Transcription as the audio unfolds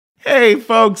Hey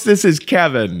folks, this is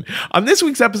Kevin. On this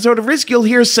week's episode of Risk, you'll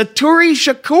hear Satori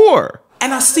Shakoor.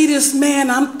 And I see this man,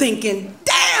 I'm thinking,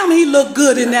 damn, he looked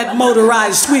good in that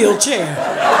motorized wheelchair.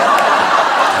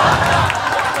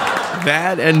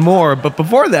 That and more. But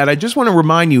before that, I just want to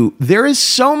remind you, there is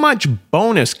so much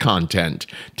bonus content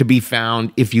to be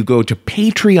found if you go to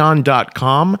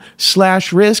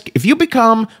patreon.com/risk. If you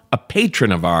become a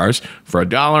patron of ours for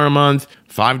 $1 a month,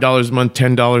 $5 a month,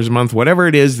 $10 a month, whatever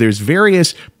it is, there's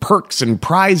various perks and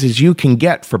prizes you can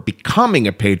get for becoming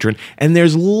a patron, and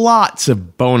there's lots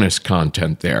of bonus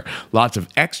content there. Lots of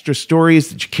extra stories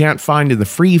that you can't find in the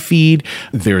free feed.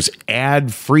 There's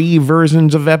ad-free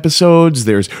versions of episodes.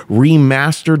 There's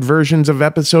remastered versions of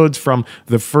episodes from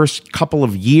the first couple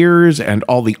of years and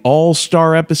all the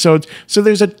all-star episodes. So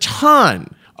there's a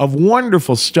ton of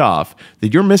wonderful stuff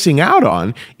that you're missing out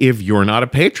on if you're not a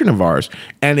patron of ours.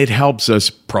 And it helps us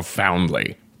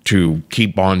profoundly to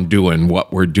keep on doing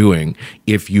what we're doing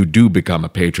if you do become a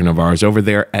patron of ours over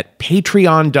there at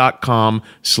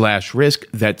patreon.com/risk.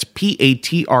 That's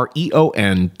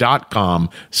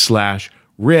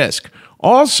patreon.com/risk.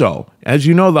 Also, as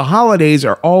you know, the holidays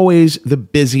are always the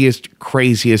busiest,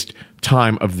 craziest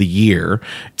time of the year.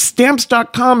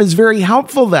 Stamps.com is very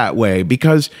helpful that way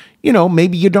because, you know,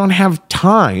 maybe you don't have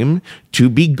time to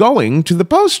be going to the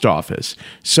post office.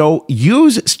 So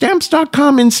use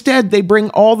Stamps.com instead. They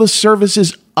bring all the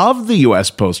services of the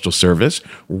U.S. Postal Service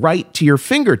right to your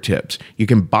fingertips. You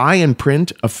can buy and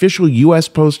print official U.S.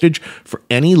 postage for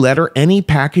any letter, any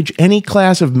package, any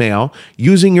class of mail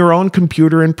using your own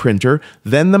computer and printer.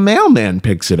 Then the mailman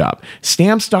picks it up.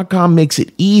 Stamps.com makes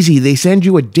it easy. They send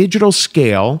you a digital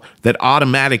scale that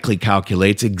automatically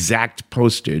calculates exact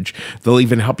postage. They'll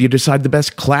even help you decide the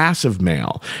best class of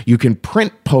mail. You can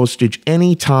print postage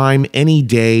anytime, any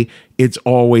day. It's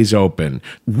always open.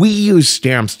 We use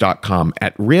Stamps.com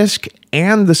at Risk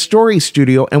and the Story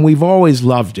Studio, and we've always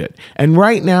loved it. And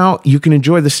right now, you can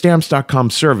enjoy the Stamps.com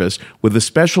service with a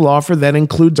special offer that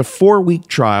includes a 4-week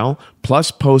trial, plus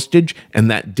postage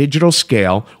and that digital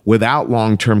scale without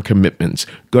long-term commitments.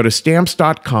 Go to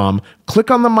Stamps.com, click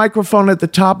on the microphone at the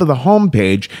top of the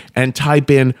homepage, and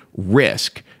type in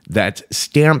Risk. That's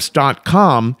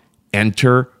Stamps.com,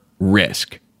 enter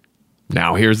Risk.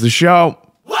 Now here's the show.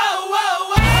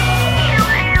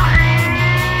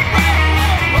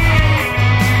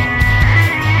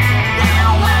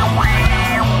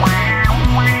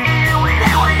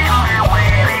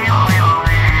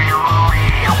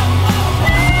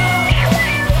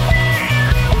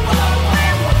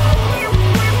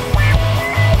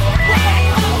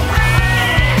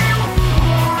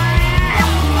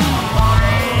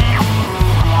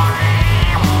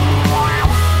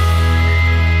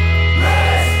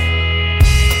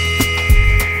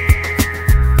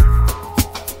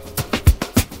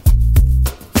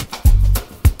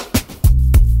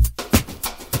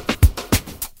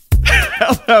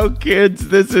 Hello, kids.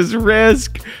 This is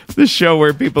Risk, the show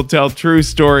where people tell true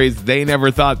stories they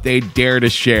never thought they'd dare to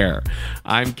share.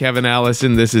 I'm Kevin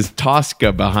Allison. This is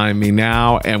Tosca behind me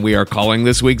now, and we are calling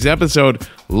this week's episode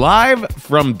Live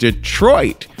from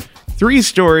Detroit. 3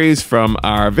 stories from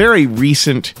our very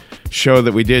recent show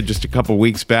that we did just a couple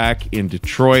weeks back in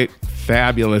Detroit.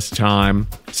 Fabulous time.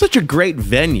 Such a great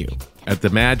venue at the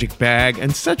Magic Bag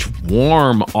and such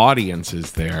warm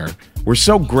audiences there. We're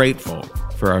so grateful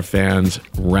for our fans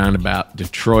roundabout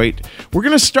Detroit. We're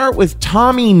going to start with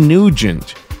Tommy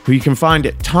Nugent, who you can find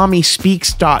at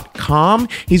TommySpeaks.com.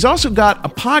 He's also got a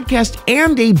podcast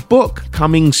and a book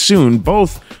coming soon,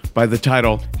 both by the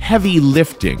title Heavy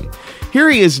Lifting. Here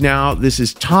he is now. This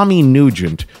is Tommy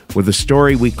Nugent with a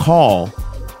story we call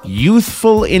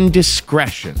Youthful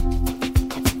Indiscretion.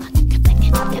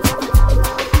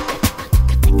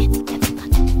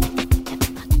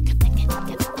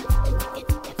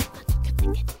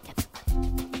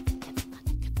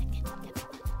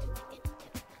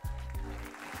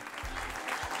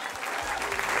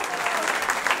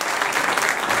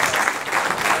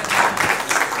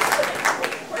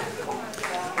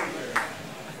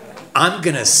 I'm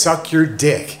gonna suck your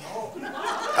dick.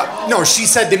 No, she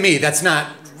said to me, that's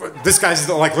not, this guy's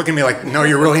like looking at me like, no,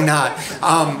 you're really not.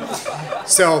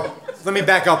 So let me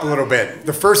back up a little bit.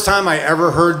 The first time I ever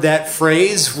heard that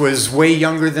phrase was way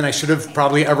younger than I should have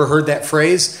probably ever heard that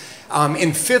phrase.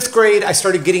 In 5th grade, I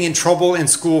started getting in trouble in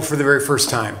school for the very first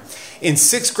time. In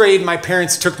 6th grade, my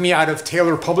parents took me out of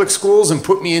Taylor Public Schools and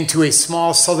put me into a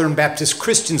small Southern Baptist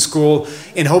Christian school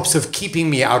in hopes of keeping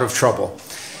me out of trouble.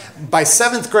 By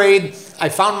 7th grade, I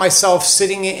found myself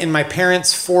sitting in my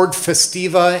parents' Ford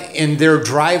Festiva in their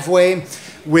driveway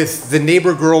with the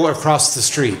neighbor girl across the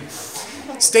street.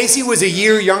 Stacy was a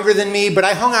year younger than me, but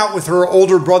I hung out with her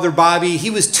older brother, Bobby.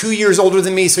 He was 2 years older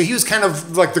than me, so he was kind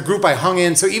of like the group I hung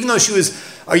in. So even though she was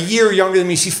a year younger than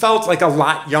me, she felt like a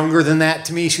lot younger than that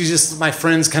to me. She was just my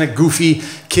friend's kind of goofy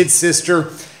kid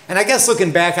sister. And I guess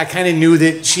looking back, I kind of knew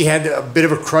that she had a bit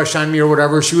of a crush on me or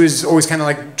whatever. She was always kind of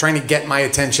like trying to get my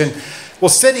attention. Well,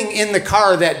 sitting in the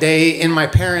car that day in my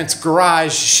parents'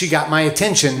 garage, she got my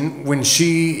attention when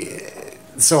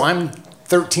so I'm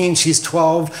 13, she's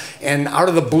 12, and out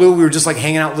of the blue, we were just like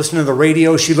hanging out listening to the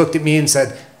radio. She looked at me and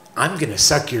said, "I'm gonna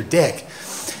suck your dick."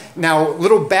 Now,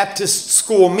 little Baptist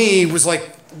school me was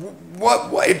like,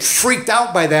 what? It freaked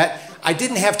out by that. I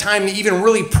didn't have time to even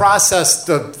really process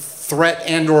the threat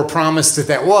and or promise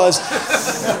that was.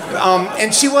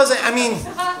 And she wasn't,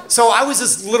 so I was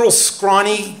this little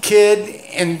scrawny kid,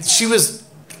 and she was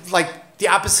like the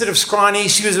opposite of scrawny.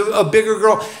 She was a bigger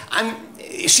girl.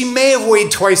 She may have weighed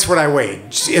twice what I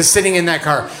weighed. She is sitting in that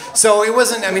car. So it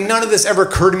wasn't, none of this ever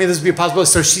occurred to me this would be a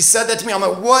possibility. So she said that to me. I'm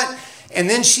like, what? And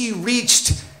then she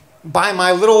reached by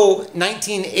my little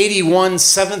 1981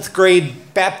 7th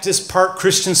grade Baptist Park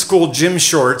Christian School gym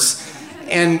shorts.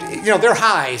 And, they're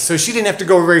high, so she didn't have to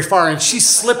go very far. And she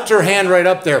slipped her hand right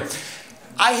up there.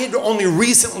 I had only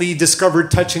recently discovered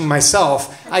touching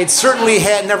myself. I certainly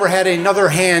had never had another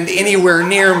hand anywhere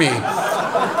near me.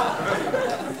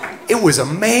 It was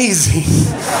amazing.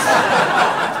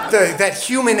 That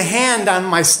human hand on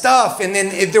my stuff. And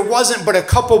then there wasn't but a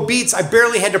couple beats. I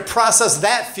barely had to process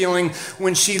that feeling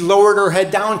when she lowered her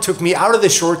head down, took me out of the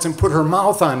shorts, and put her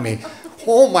mouth on me.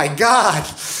 Oh my God.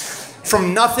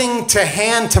 From nothing to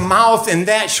hand to mouth in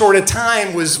that short a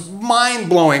time was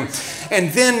mind-blowing.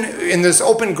 And then in this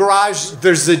open garage,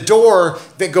 there's the door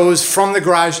that goes from the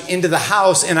garage into the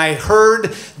house, and I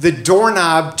heard the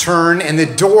doorknob turn and the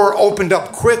door opened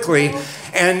up quickly,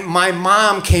 and my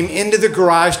mom came into the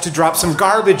garage to drop some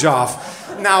garbage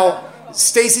off. Now,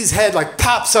 Stacy's head like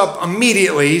pops up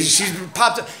immediately. She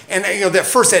popped up, and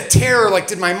that terror, like,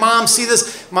 did my mom see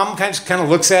this? Mom kind of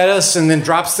looks at us and then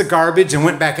drops the garbage and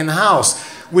went back in the house,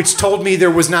 which told me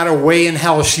there was not a way in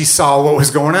hell she saw what was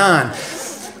going on.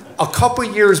 A couple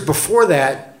years before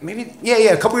that,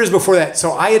 a couple years before that,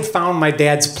 so I had found my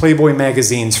dad's Playboy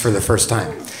magazines for the first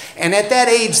time. And at that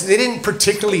age, they didn't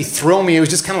particularly thrill me. It was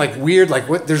just kind of like weird, like,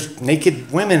 what? There's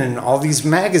naked women in all these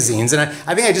magazines. And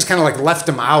I think I just kind of like left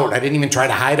them out. I didn't even try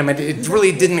to hide them. It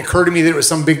really didn't occur to me that it was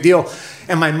some big deal.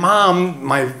 And my mom,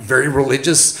 my very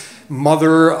religious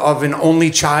mother of an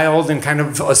only child and kind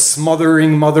of a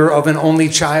smothering mother of an only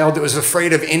child that was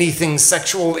afraid of anything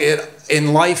sexual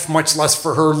in life, much less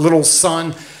for her little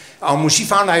son. When she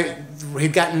found I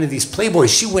had gotten into these Playboys,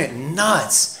 she went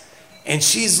nuts. And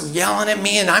she's yelling at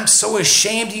me, and I'm so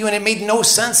ashamed of you, and it made no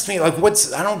sense to me. Like,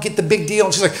 I don't get the big deal.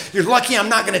 And she's like, "You're lucky I'm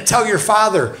not going to tell your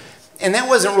father." And that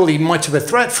wasn't really much of a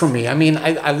threat for me.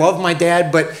 I love my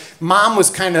dad, but mom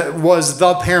was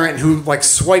the parent who like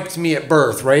swiped me at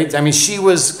birth, right? She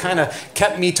was kind of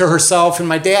kept me to herself, and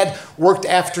my dad worked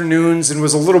afternoons and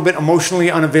was a little bit emotionally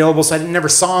unavailable, so I never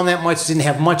saw him that much, didn't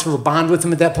have much of a bond with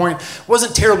him at that point.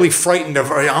 Wasn't terribly frightened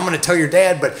of, I'm going to tell your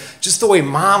dad, but just the way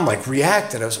mom like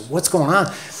reacted, I was like, what's going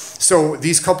on? So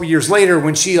these couple years later,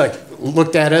 when she like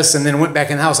looked at us and then went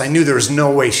back in the house, I knew there was no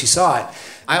way she saw it.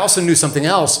 I also knew something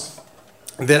else,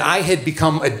 that I had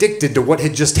become addicted to what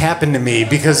had just happened to me,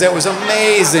 because that was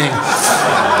amazing.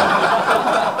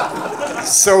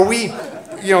 So we,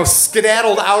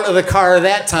 skedaddled out of the car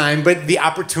that time, but the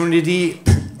opportunity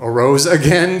arose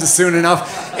again soon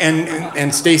enough,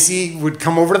 and Stacy would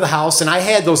come over to the house, and I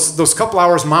had those couple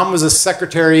hours. Mom was a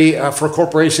secretary for a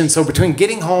corporation, so between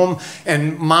getting home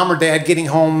and mom or dad getting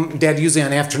home, dad usually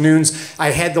on afternoons, I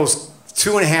had those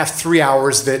 2.5, 3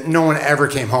 hours that no one ever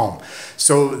came home.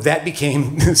 So that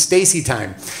became Stacy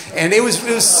time. And it was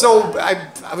so,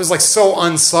 I was like so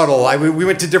unsubtle. We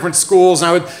went to different schools,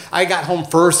 and I got home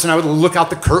first, and I would look out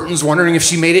the curtains wondering if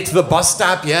she made it to the bus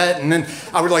stop yet. And then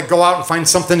I would like go out and find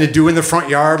something to do in the front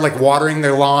yard, like watering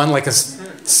their lawn, like a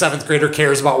 7th grader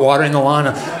cares about watering the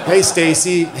lawn. Hey,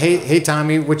 Stacy. Hey,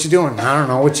 Tommy, what you doing? I don't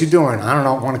know. What you doing? I don't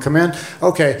know. Want to come in?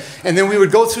 Okay. And then we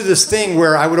would go through this thing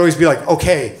where I would always be like,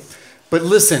 okay, but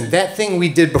listen, that thing we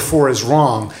did before is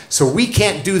wrong, so we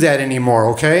can't do that anymore,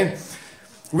 okay?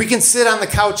 We can sit on the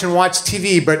couch and watch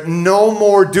TV, but no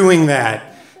more doing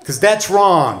that, because that's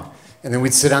wrong. And then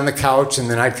we'd sit on the couch, and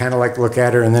then I'd kind of like look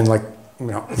at her, and then like, and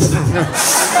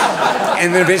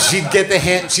then she'd get the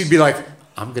hint, she'd be like,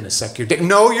 "I'm going to suck your dick."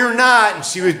 "No, you're not." And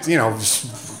she would,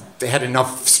 they had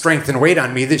enough strength and weight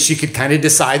on me that she could kind of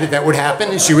decide that would happen,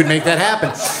 and she would make that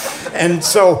happen. And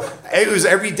so It was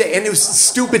every day, and it was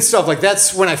stupid stuff. Like,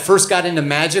 that's when I first got into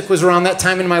magic, was around that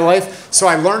time in my life. So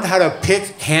I learned how to pick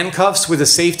handcuffs with a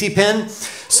safety pin.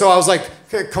 So I was like,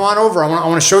 okay, come on over. I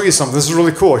want to show you something. This is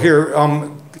really cool. Here,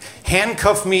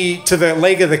 handcuff me to the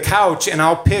leg of the couch, and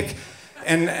I'll pick.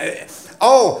 And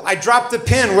oh, I dropped the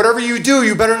pin. Whatever you do,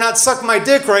 you better not suck my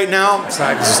dick right now. So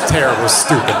it was just terrible,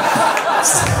 stupid.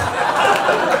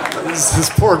 This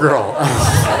poor girl.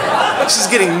 She's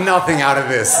getting nothing out of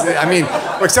this. I mean,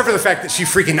 except for the fact that she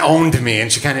freaking owned me,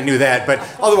 and she kind of knew that. But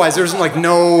otherwise, there was like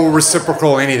no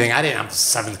reciprocal anything. I'm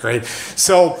 7th grade.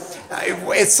 So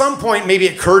at some point, maybe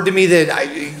it occurred to me that,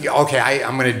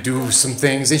 I'm going to do some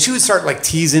things. And she would start like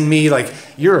teasing me, like,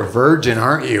 you're a virgin,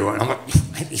 aren't you? And I'm like,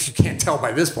 you can't tell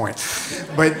by this point.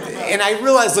 And I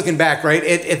realized looking back, right,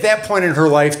 at that point in her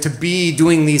life, to be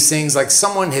doing these things, like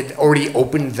someone had already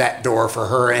opened that door for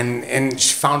her, and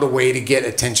she found a way to get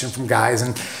attention from guys.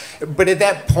 But at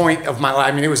that point of my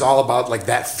life, I mean, it was all about like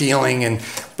that feeling.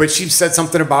 But she said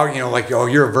something about, like, oh,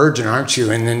 you're a virgin, aren't you?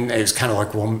 And then it was kind of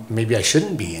like, well, maybe I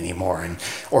shouldn't be anymore.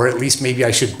 Or at least maybe I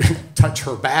should touch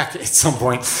her back at some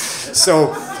point.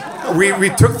 So we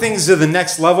took things to the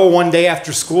next level. One day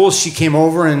after school, she came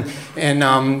over and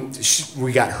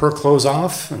we got her clothes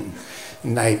off. And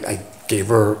I gave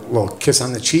her a little kiss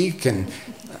on the cheek. And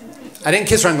I didn't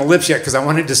kiss her on the lips yet because I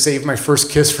wanted to save my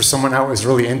first kiss for someone I was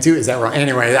really into. Is that wrong?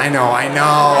 Anyway, I know.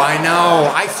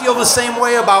 I feel the same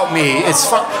way about me. It's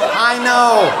fun. I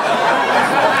know.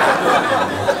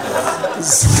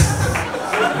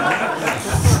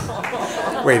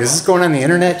 Wait, is this going on the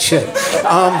internet? Shit.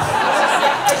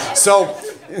 So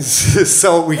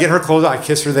we get her clothes. I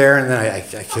kiss her there, and then I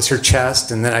kiss her chest,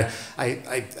 and then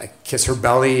I kiss her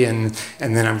belly, and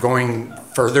then I'm going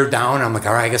further down. I'm like,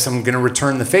 all right, I guess I'm going to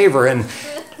return the favor. And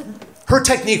her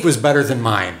technique was better than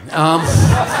mine. I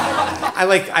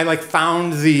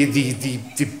found the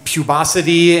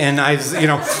pubosity, and I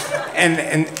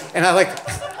and I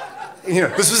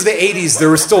this was the 80s. There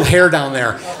was still hair down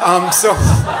there. So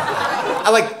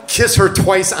I kiss her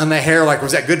twice on the hair. Like,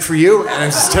 was that good for you? And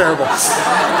it's just terrible.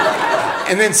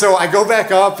 And then so I go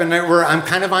back up, and I'm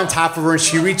kind of on top of her, and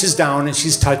she reaches down and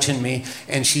she's touching me,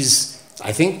 and she's,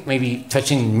 I think, maybe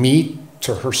touching me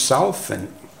to herself, and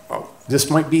this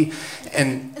might be,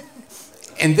 and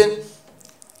then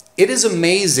it is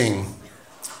amazing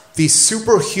the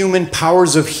superhuman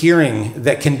powers of hearing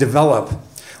that can develop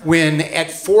when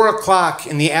at 4 o'clock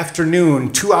in the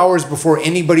afternoon, 2 hours before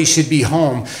anybody should be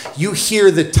home, you hear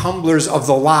the tumblers of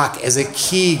the lock as a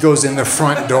key goes in the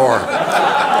front door.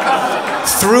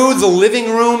 Through the living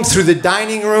room, through the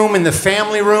dining room, and the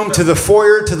family room, to the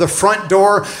foyer, to the front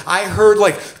door, I heard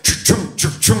like chunk,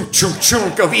 chunk, chunk, chunk,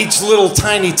 chunk of each little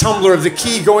tiny tumbler of the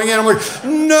key going in. I'm like,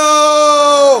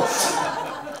 no!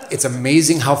 It's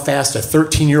amazing how fast a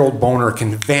 13-year-old boner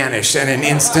can vanish in an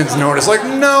instant's notice. Like,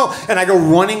 no! And I go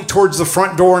running towards the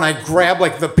front door, and I grab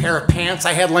like the pair of pants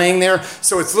I had laying there.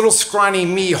 So it's little scrawny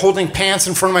me holding pants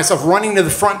in front of myself, running to the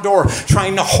front door,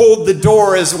 trying to hold the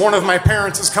door as one of my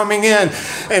parents is coming in.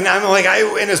 And I'm like,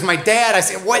 and as my dad, I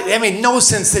say, what? That made no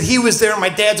sense that he was there. My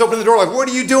dad's opening the door, like, what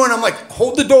are you doing? I'm like,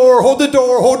 hold the door, hold the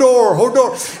door, hold door, hold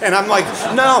door. And I'm like,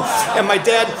 no. And my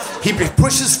dad, he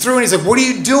pushes through, and he's like, what are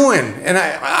you doing? And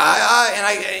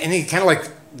he kind of like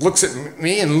looks at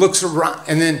me and looks around,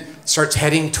 and then starts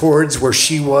heading towards where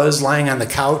she was lying on the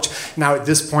couch. Now at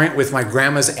this point, with my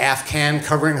grandma's Afghan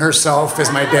covering herself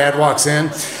as my dad walks in,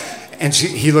 and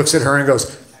he looks at her and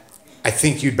goes, I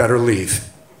think you'd better leave.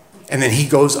 And then he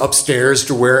goes upstairs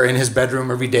to where in his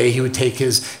bedroom every day he would take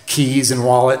his keys and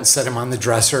wallet and set him on the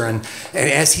dresser. And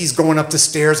as he's going up the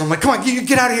stairs, I'm like, come on, you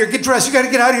get out of here, get dressed, you got to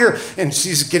get out of here. And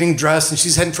she's getting dressed and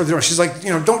she's heading for the door. She's like,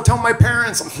 don't tell my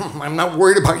parents. I'm not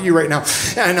worried about you right now.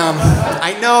 And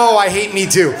I know, I hate me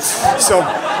too. So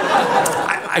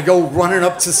I go running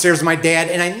up to the stairs with my dad,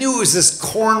 and I knew it was this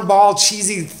cornball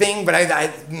cheesy thing, but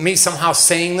I me somehow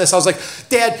saying this. I was like,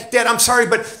 Dad, I'm sorry,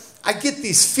 but I get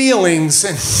these feelings,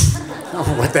 and I don't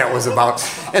know what that was about.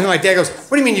 And my dad goes,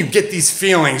 what do you mean you get these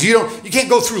feelings? You can't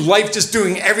go through life just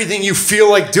doing everything you feel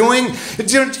like doing.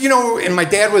 And my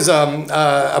dad was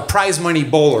a prize money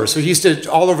bowler. So he used to,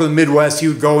 all over the Midwest, he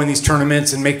would go in these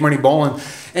tournaments and make money bowling.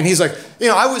 And he's like,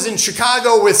 I was in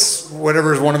Chicago with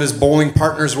whatever one of his bowling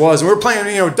partners was, and we were playing,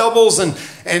 doubles, and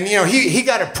he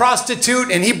got a prostitute,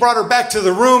 and he brought her back to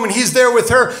the room, and he's there with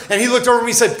her, and he looked over at me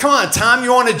and said, come on, Tom,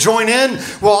 you want to join in?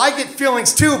 Well, I get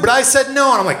feelings too, but I said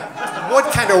no, and I'm like,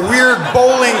 what kind of weird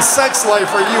bowling sex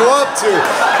life are you up to?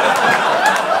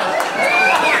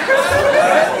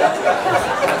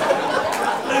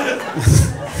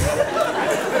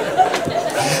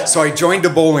 So I joined a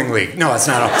bowling league. No, it's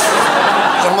not all.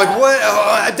 I'm like, what?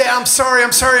 Dad, I'm sorry.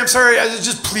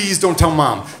 Just please don't tell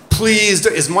Mom. Please,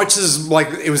 as much as like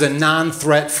it was a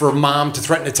non-threat for Mom to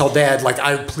threaten to tell Dad, like,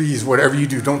 please, whatever you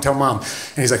do, don't tell Mom.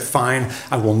 And he's like, fine,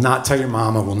 I will not tell your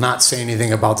Mom. I will not say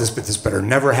anything about this, but this better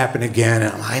never happen again.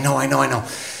 And I'm like, I know.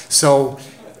 So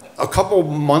a couple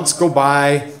months go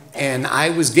by, and I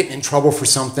was getting in trouble for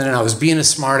something, and I was being a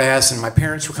smartass, and my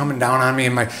parents were coming down on me,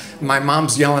 and my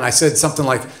mom's yelling. I said something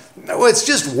like, no, it's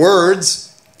just words.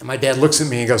 And my dad looks at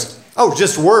me and goes, oh,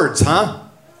 just words, huh?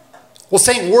 Well,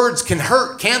 saying words can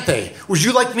hurt, can't they? Would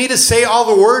you like me to say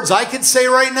all the words I could say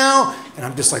right now? And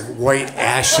I'm just like white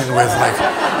ashen with like,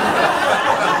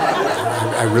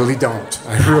 I really don't.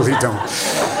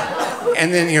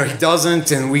 And then, he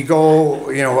doesn't, and we go,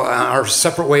 our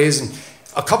separate ways. And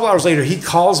a couple hours later, he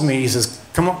calls me. He says,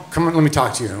 come on, let me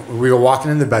talk to you. We go walking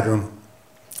in the bedroom.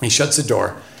 He shuts the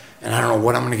door, and I don't know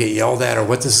what I'm going to get yelled at or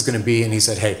what this is going to be. And he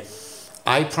said, hey,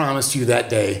 I promised you that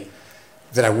day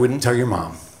that I wouldn't tell your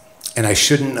mom. And I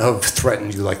shouldn't have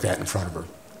threatened you like that in front of her.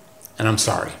 And I'm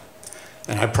sorry.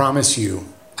 And I promise you,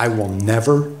 I will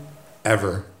never,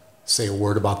 ever say a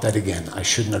word about that again. I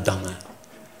shouldn't have done that.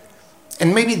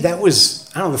 And maybe that was,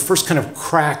 the first kind of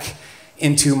crack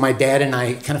into my dad and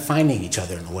I kind of finding each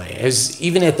other in a way. As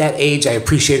even at that age, I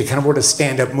appreciated kind of what a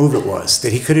stand-up move it was,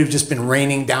 that he could have just been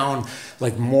raining down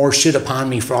like more shit upon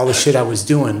me for all the shit I was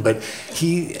doing. But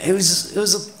it was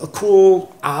a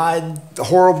cool, odd,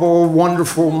 horrible,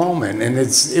 wonderful moment. And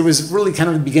it was really kind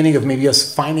of the beginning of maybe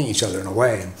us finding each other in a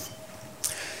way. And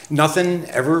nothing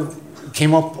ever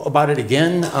came up about it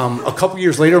again. A couple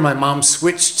years later, my mom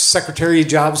switched secretary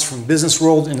jobs from business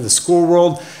world into the school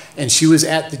world, and she was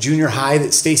at the junior high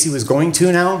that Stacy was going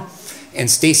to now, and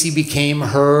Stacy became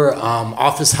her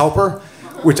office helper,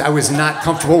 which I was not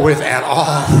comfortable with at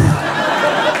all.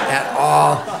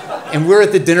 And we're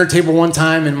at the dinner table one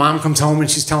time, and Mom comes home,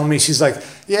 and she's telling me, she's like,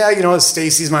 yeah,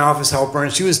 Stacy's my office helper.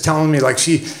 And she was telling me, like,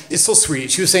 it's so sweet.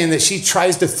 She was saying that she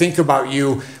tries to think about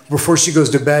you before she goes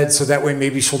to bed, so that way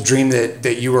maybe she'll dream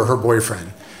that you were her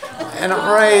boyfriend. And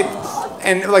I'm right.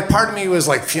 And like part of me was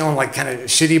like feeling like kind of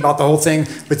shitty about the whole thing,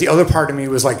 but the other part of me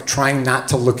was like trying not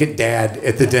to look at Dad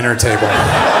at the dinner table.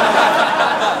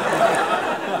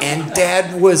 And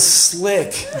Dad was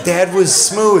slick. Dad was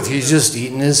smooth. He's just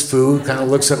eating his food, kind of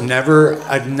looks up, never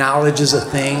acknowledges a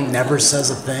thing, never says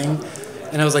a thing.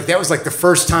 And I was like, that was like the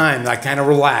first time that I kind of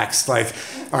relaxed. Like,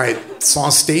 all right, as long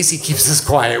as Stacy keeps this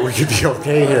quiet, we could be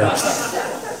okay here.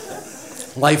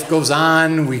 Life goes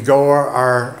on. We go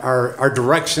our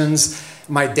directions.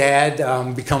 My dad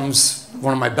becomes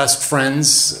one of my best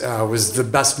friends, was the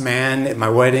best man at my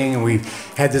wedding, and we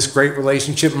had this great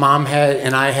relationship. Mom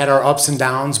and I had our ups and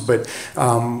downs, but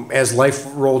as life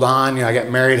rolled on, I got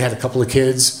married, had a couple of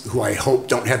kids who I hope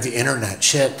don't have the internet.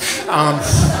 Shit.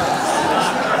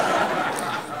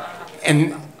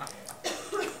 And a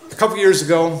couple years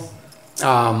ago,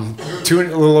 a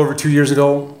little over 2 years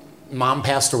ago, Mom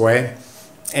passed away.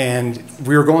 And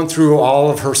we were going through all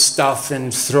of her stuff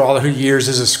and through all of her years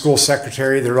as a school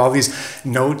secretary. There were all these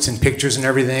notes and pictures and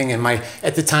everything. And my,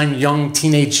 at the time, young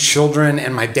teenage children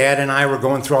and my dad and I were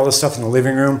going through all this stuff in the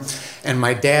living room. And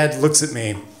my dad looks at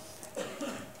me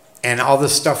and all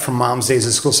this stuff from Mom's days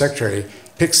as school secretary,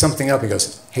 picks something up. He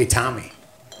goes, "Hey, Tommy."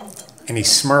 And he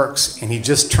smirks and he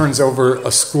just turns over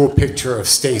a school picture of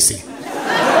Stacy.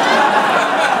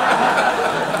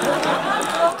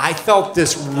 I felt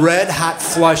this red-hot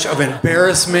flush of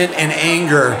embarrassment and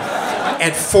anger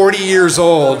at 40 years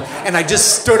old, and I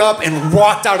just stood up and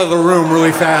walked out of the room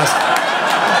really fast.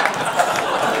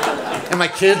 And my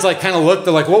kids like kind of looked,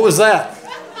 they're like, "What was that?"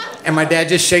 And my dad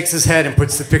just shakes his head and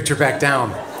puts the picture back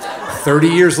down. 30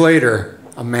 years later,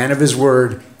 a man of his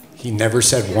word, he never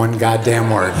said one goddamn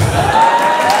word.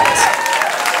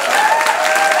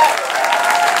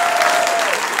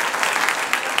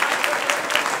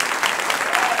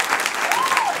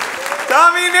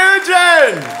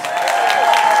 Nugent!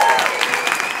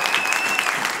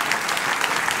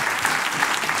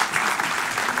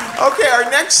 Okay, our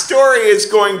next story is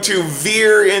going to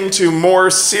veer into more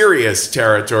serious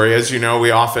territory. As you know,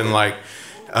 we often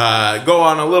go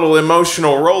on a little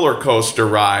emotional roller coaster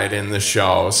ride in the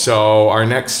show. So our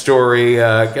next story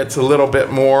gets a little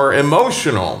bit more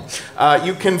emotional.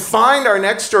 You can find our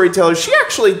next storyteller. She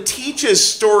actually teaches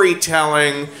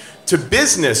storytelling to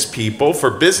business people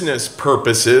for business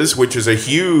purposes, which is a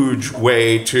huge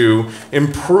way to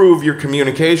improve your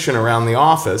communication around the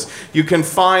office. You can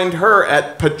find her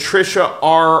at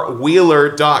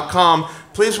patriciarwheeler.com.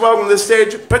 Please welcome to the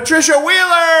stage, Patricia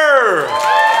Wheeler!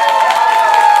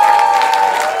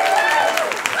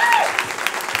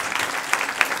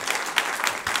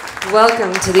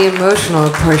 Welcome to the emotional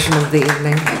portion of the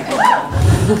evening.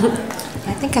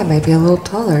 I think I might be a little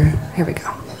taller. Here we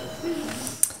go.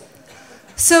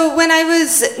 So when I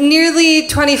was nearly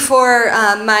 24,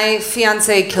 my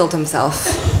fiance killed himself.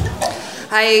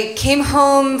 I came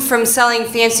home from selling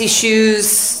fancy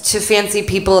shoes to fancy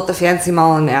people at the fancy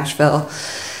mall in Nashville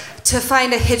to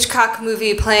find a Hitchcock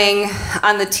movie playing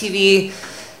on the TV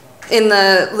in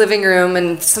the living room,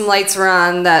 and some lights were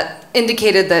on that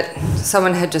indicated that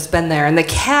someone had just been there. And the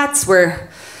cats were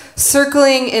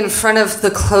circling in front of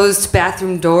the closed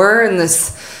bathroom door in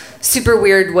this super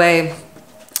weird way.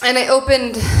 And I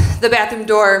opened the bathroom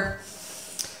door,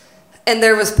 and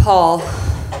there was Paul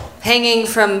hanging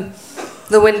from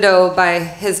the window by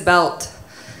his belt,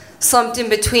 slumped in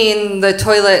between the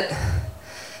toilet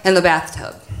and the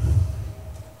bathtub.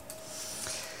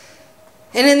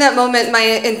 And in that moment, my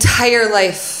entire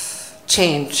life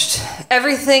changed.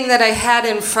 Everything that I had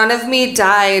in front of me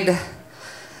died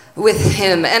with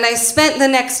him. And I spent the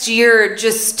next year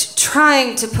just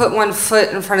trying to put one foot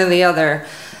in front of the other.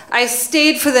 I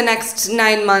stayed for the next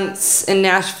 9 months in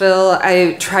Nashville.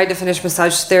 I tried to finish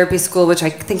massage therapy school, which I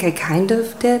think I kind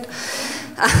of did.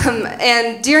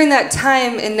 And during that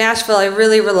time in Nashville, I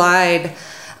really relied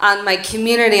on my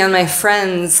community, on my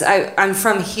friends. I'm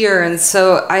from here, and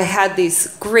so I had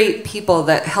these great people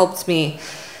that helped me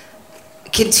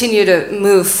continue to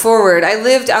move forward. I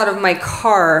lived out of my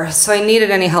car, so I needed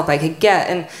any help I could get,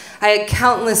 and I had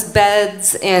countless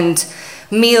beds and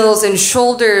meals and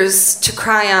shoulders to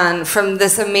cry on from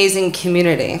this amazing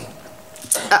community.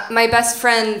 My best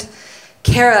friend,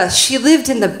 Kara, she lived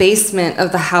in the basement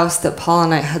of the house that Paul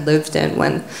and I had lived in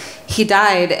when he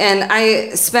died, and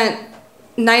I spent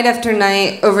night after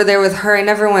night over there with her. I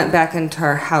never went back into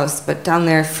our house, but down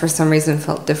there for some reason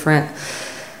felt different.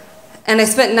 And I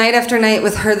spent night after night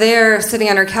with her there, sitting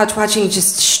on her couch watching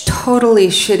just totally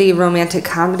shitty romantic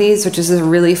comedies, which is a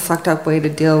really fucked up way to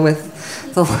deal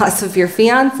with the loss of your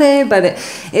fiance, but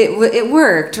it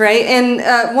worked, right? And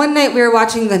one night we were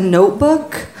watching The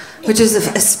Notebook, which is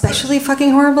especially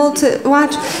fucking horrible to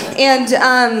watch. And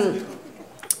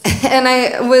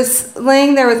I was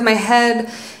laying there with my head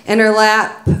in her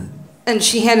lap, and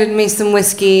she handed me some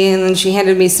whiskey, and then she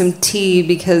handed me some tea,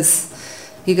 because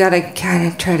you gotta kind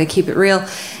of try to keep it real.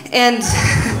 And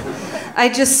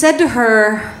I just said to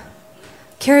her,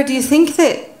 Kara, do you think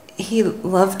that he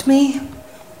loved me?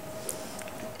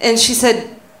 And she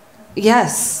said,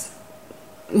 yes,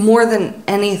 more than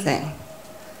anything.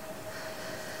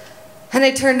 And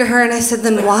I turned to her and I said,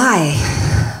 then why?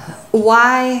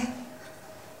 Why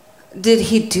did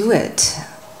he do it?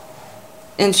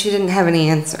 And she didn't have any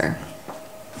answer.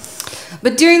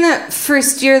 But during that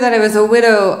first year that I was a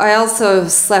widow, I also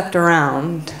slept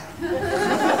around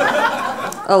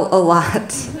a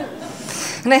lot.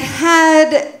 And I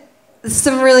had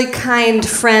some really kind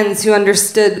friends who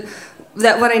understood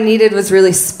that what I needed was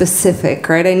really specific,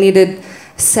 right? I needed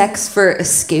sex for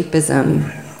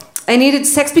escapism. I needed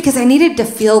sex because I needed to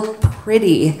feel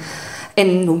pretty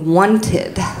and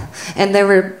wanted. And there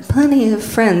were plenty of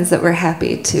friends that were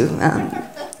happy to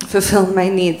fulfill my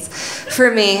needs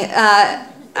for me.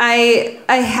 I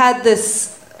had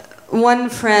this one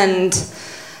friend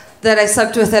that I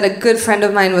slept with that a good friend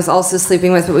of mine was also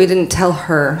sleeping with, but we didn't tell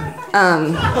her.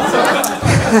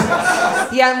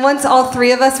 Yeah, and once all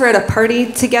three of us were at a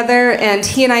party together, and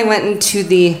he and I went into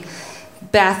the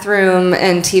bathroom,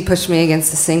 and he pushed me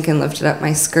against the sink and lifted up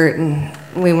my skirt, and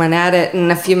we went at it,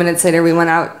 and a few minutes later we went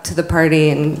out to the party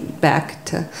and back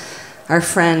to our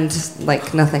friend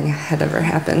like nothing had ever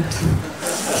happened.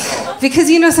 Because,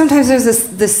 you know, sometimes there's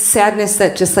this sadness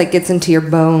that just like gets into your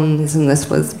bones, and this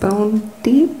was bone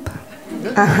deep.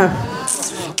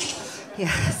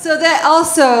 Yeah. So that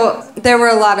also, there were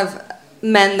a lot of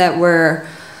men that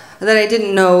I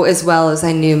didn't know as well as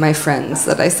I knew my friends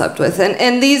that I slept with.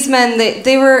 And these men,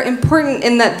 they were important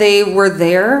in that they were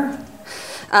there.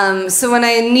 So when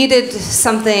I needed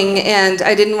something and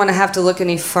I didn't want to have to look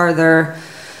any farther,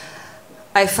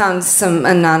 I found some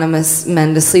anonymous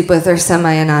men to sleep with, or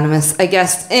semi-anonymous, I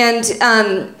guess. And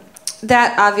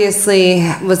that obviously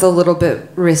was a little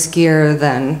bit riskier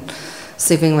than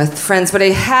sleeping with friends, but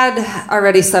I had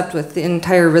already slept with the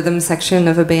entire rhythm section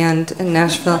of a band in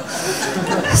Nashville.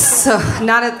 So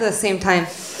not at the same time,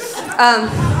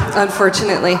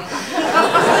 unfortunately.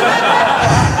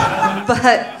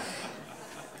 But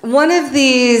one of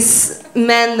these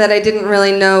men that I didn't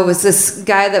really know was this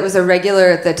guy that was a regular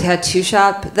at the tattoo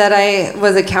shop that I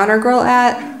was a counter girl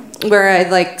at, where I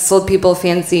like sold people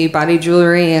fancy body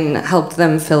jewelry and helped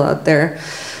them fill out their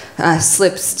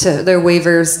slips to their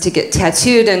waivers to get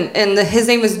tattooed. And his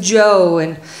name was Joe,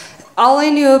 and all I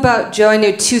knew about Joe, I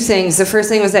knew two things. The first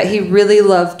thing was that he really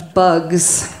loved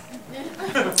bugs.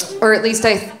 Or at least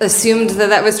I assumed that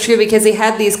that was true because he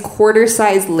had these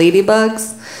quarter-sized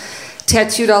ladybugs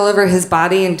tattooed all over his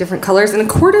body in different colors. And a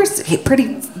quarter's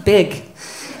pretty big.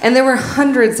 And there were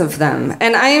hundreds of them.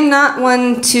 And I am not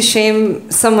one to shame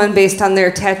someone based on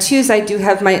their tattoos. I do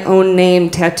have my own name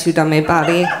tattooed on my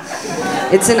body.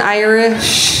 It's in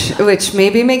Irish, which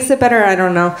maybe makes it better, I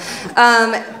don't know.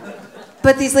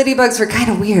 But these ladybugs were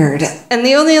kind of weird. And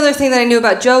the only other thing that I knew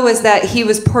about Joe was that he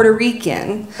was Puerto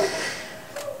Rican.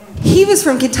 He was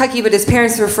from Kentucky, but his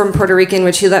parents were from Puerto Rican,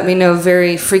 which he let me know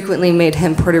very frequently made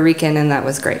him Puerto Rican, and that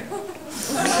was great.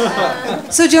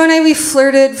 So Joe and I, we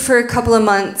flirted for a couple of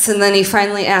months, and then he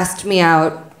finally asked me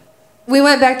out. We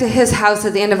went back to his house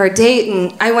at the end of our date,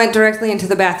 and I went directly into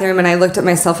the bathroom, and I looked at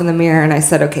myself in the mirror, and I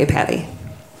said, okay, Patty,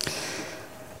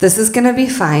 this is going to be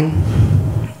fine.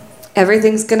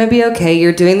 Everything's going to be okay.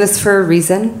 You're doing this for a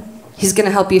reason. He's going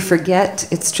to help you forget.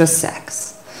 It's just sex.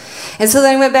 And so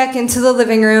then I went back into the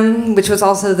living room, which was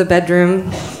also the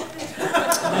bedroom.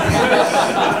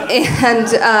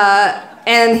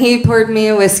 And he poured me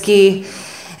a whiskey,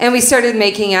 and we started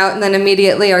making out, and then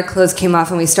immediately our clothes came off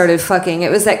and we started fucking. It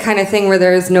was that kind of thing where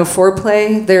there is no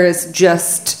foreplay. There is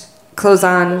just clothes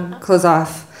on, clothes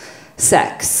off,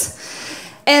 sex.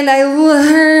 And I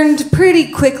learned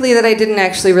pretty quickly that I didn't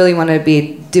actually really want to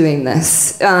be doing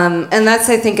this. And that's,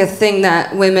 I think, a thing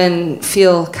that women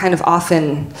feel kind of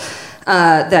often,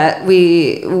 that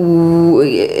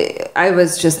I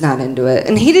was just not into it.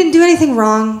 And he didn't do anything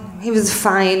wrong. He was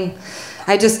fine.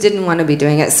 I just didn't want to be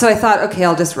doing it. So I thought, okay,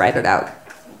 I'll just write it out.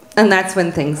 And that's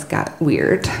when things got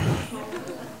weird.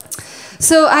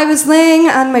 So I was laying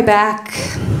on my back,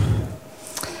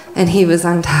 and he was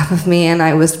on top of me, and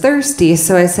I was thirsty.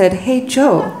 So I said, hey,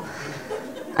 Joe,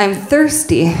 I'm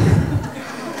thirsty.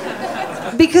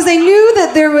 Because I knew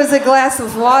that there was a glass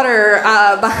of water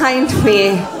behind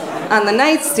me on the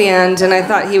nightstand, and I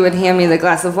thought he would hand me the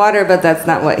glass of water, but that's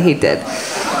not what he did.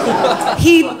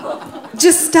 He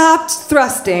just stopped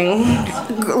thrusting,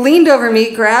 leaned over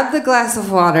me, grabbed the glass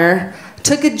of water,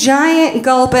 took a giant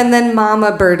gulp, and then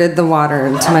mama birded the water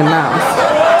into my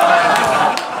mouth.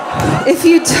 If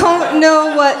you don't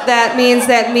know what that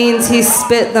means he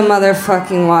spit the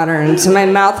motherfucking water into my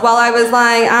mouth while I was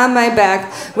lying on my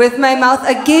back with my mouth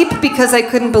agape because I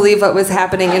couldn't believe what was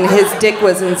happening and his dick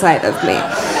was inside of me.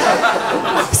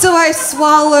 So I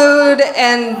swallowed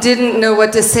and didn't know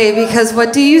what to say because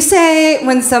what do you say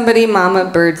when somebody mama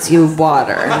birds you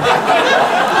water?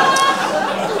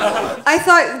 I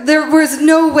thought there was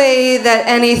no way that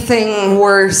anything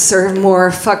worse or more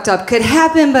fucked up could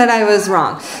happen, but I was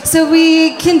wrong. So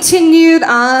we continued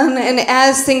on, and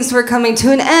as things were coming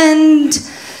to an end,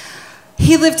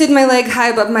 he lifted my leg high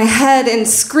above my head and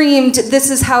screamed, "This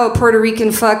is how a Puerto Rican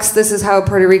fucks, this is how a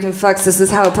Puerto Rican fucks, this is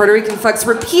how a Puerto Rican fucks,"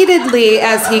 repeatedly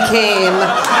as he came.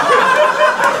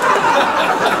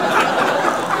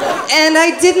 And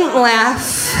I didn't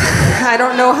laugh. I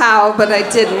don't know how, but I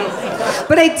didn't.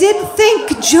 But I did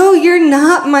think, Joe, you're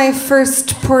not my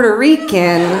first Puerto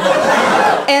Rican,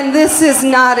 and this is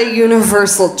not a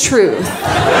universal truth.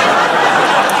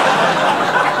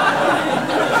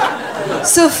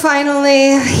 So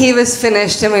finally, he was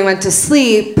finished and we went to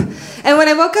sleep. And when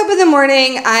I woke up in the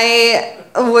morning, I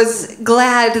was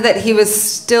glad that he was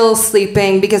still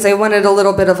sleeping because I wanted a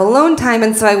little bit of alone time,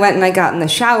 and so I went and I got in the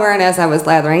shower, and as I was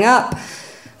lathering up,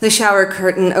 the shower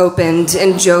curtain opened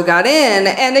and Joe got in.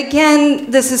 And again,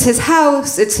 this is his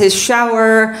house, it's his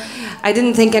shower. I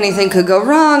didn't think anything could go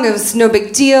wrong. It was no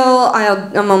big deal.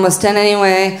 I'm almost done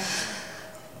anyway.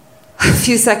 A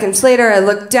few seconds later, I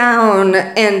looked down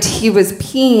and he was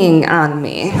peeing on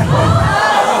me.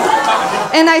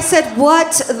 And I said,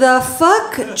 "What the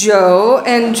fuck, Joe?"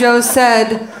 And Joe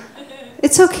said,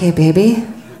 "It's okay, baby.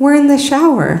 We're in the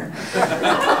shower."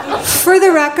 For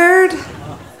the record,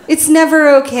 it's never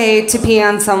okay to pee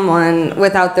on someone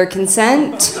without their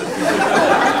consent,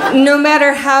 no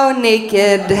matter how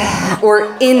naked or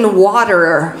in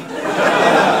water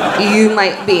you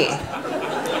might be.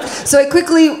 So I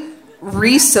quickly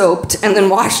re-soaped and then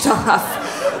washed off.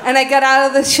 And I got out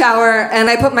of the shower and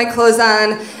I put my clothes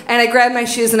on and I grabbed my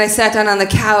shoes and I sat down on the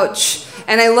couch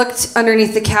and I looked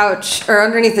underneath the couch, or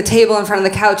underneath the table in front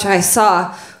of the couch, and I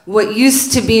saw what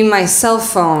used to be my cell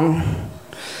phone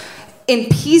in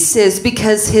pieces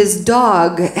because his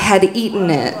dog had eaten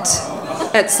it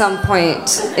at some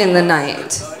point in the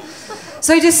night.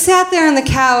 So I just sat there on the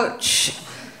couch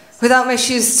without my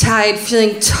shoes tied,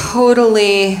 feeling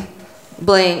totally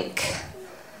blank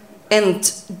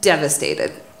and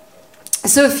devastated.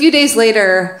 So a few days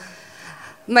later,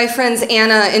 my friends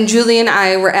Anna and Julie and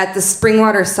I were at the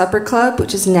Springwater Supper Club,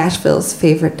 which is Nashville's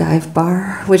favorite dive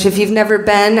bar, which if you've never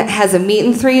been, has a meat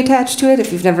and three attached to it.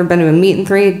 If you've never been to a meat and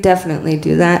three, definitely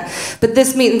do that. But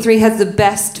this meat and three has the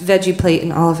best veggie plate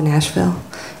in all of Nashville,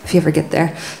 if you ever get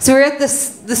there. So we're at the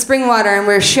Springwater, and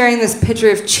we're sharing this pitcher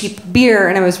of cheap beer,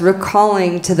 and I was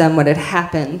recalling to them what had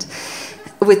happened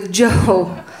with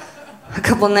Joe a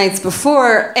couple nights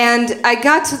before, and I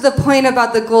got to the point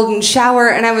about the golden shower,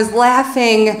 and I was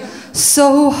laughing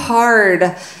so hard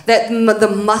that the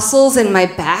muscles in my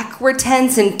back were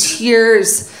tense and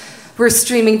tears were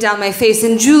streaming down my face.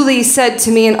 And Julie said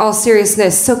to me in all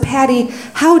seriousness, "So Patty,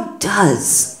 how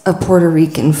does a Puerto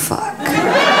Rican fuck?"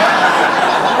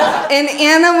 And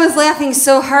Anna was laughing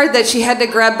so hard that she had to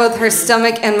grab both her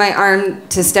stomach and my arm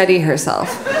to steady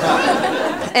herself.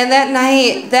 And that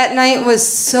night was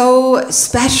so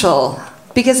special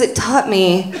because it taught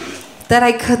me that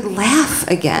I could laugh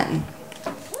again.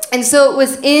 And so it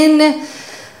was in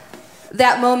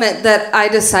that moment that I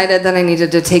decided that I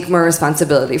needed to take more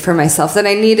responsibility for myself, that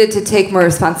I needed to take more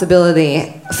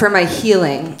responsibility for my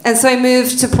healing. And so I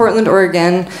moved to Portland,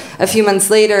 Oregon a few months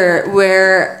later,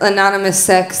 where anonymous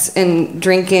sex and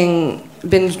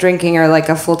binge drinking are like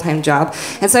a full-time job.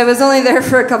 And so I was only there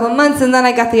for a couple of months, and then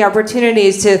I got the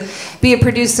opportunity to be a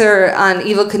producer on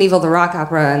Evel Knievel, the rock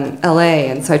opera in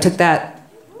LA, and so I took that.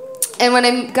 And when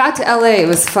I got to LA, it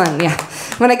was fun, yeah.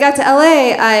 When I got to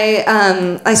LA,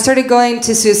 I started going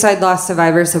to suicide loss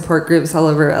survivor support groups all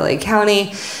over LA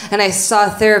County, and I saw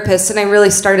therapists, and I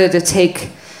really started to take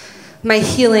my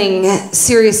healing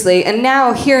seriously. And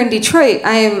now here in Detroit,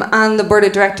 I am on the board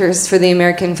of directors for the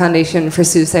American Foundation for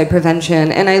Suicide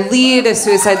Prevention, and I lead a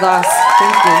suicide loss.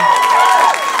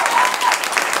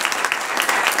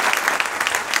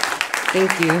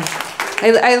 Thank you.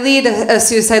 I lead a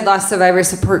suicide loss survivor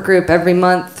support group every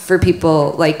month for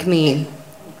people like me.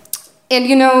 And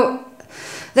you know,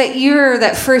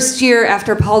 that first year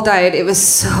after Paul died, it was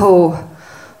so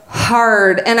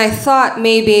hard, and I thought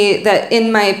maybe that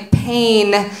in my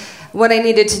pain, what I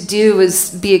needed to do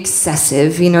was be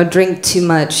excessive, drink too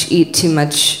much, eat too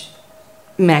much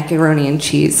macaroni and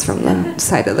cheese from the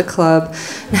side of the club,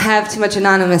 and have too much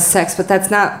anonymous sex, but that's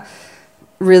not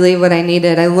really what I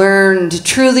needed. I learned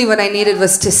truly what I needed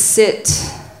was to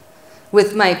sit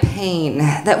with my pain,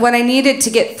 that what I needed to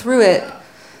get through it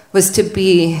was to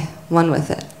be one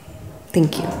with it.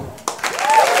 Thank you.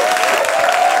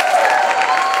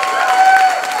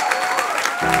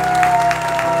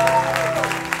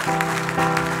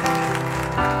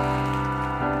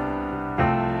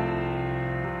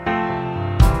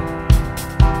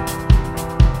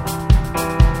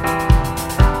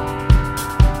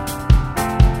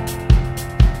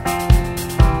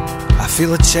 I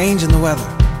feel a change in the weather,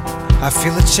 I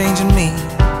feel a change in me.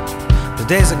 The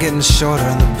days are getting shorter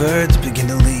and the birds begin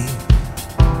to leave.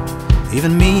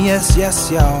 Even me,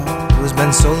 yes, y'all, who has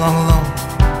been so long alone.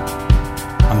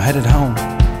 I'm headed home,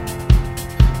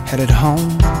 headed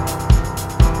home.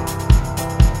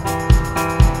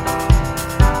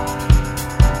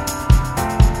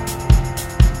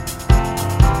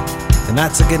 The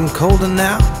nights are getting colder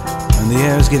now, and the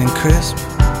air is getting crisp.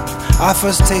 I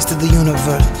first tasted the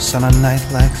universe on a night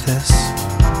like this.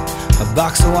 A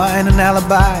box of wine, an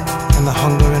alibi, and the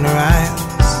hunger in her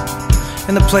eyes,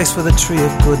 in the place where the tree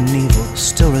of good and evil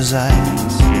still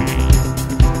resides.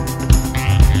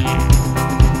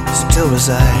 Still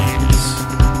resides.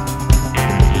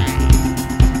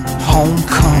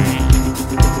 Homecoming.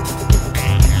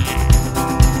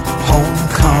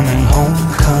 Homecoming,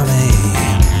 homecoming.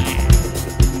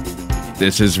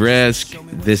 This is Risk.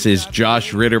 This is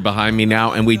Josh Ritter behind me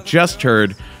now, and we just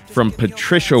heard from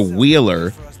Patricia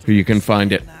Wheeler, who you can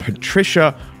find at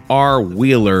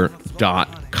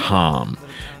patriciarwheeler.com.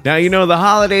 Now, the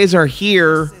holidays are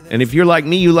here, and if you're like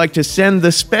me, you like to send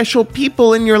the special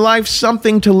people in your life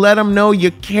something to let them know you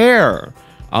care.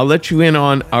 I'll let you in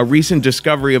on a recent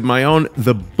discovery of my own,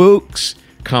 the Bouqs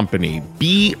Company,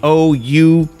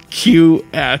 B-O-U-Q-S.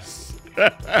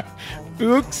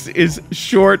 Bouqs is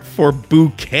short for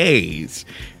bouquets.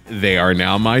 They are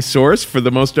now my source for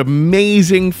the most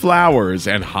amazing flowers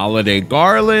and holiday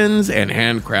garlands and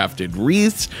handcrafted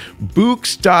wreaths.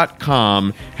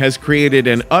 Bouqs.com has created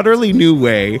an utterly new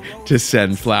way to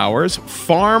send flowers,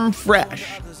 farm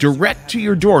fresh, direct to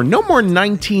your door. No more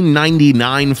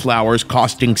 $19.99 flowers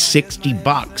costing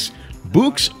 $60.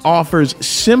 Bouqs offers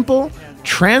simple,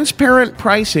 transparent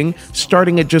pricing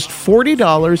starting at just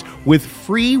 $40 with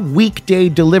free weekday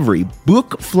delivery.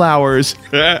 Bouqs flowers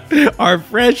are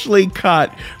freshly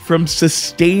cut from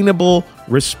sustainable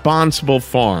responsible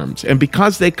farms. And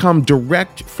because they come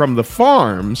direct from the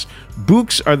farms,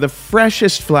 bouquets are the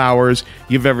freshest flowers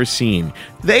you've ever seen.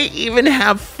 They even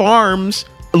have farms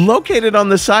located on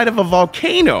the side of a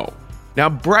volcano. Now,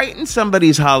 brighten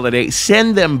somebody's holiday,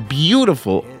 send them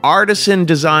beautiful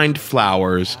artisan-designed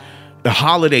flowers, the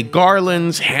holiday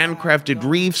garlands, handcrafted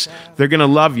wreaths. They're going to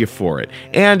love you for it.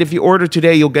 And if you order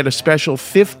today, you'll get a special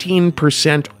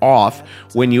 15% off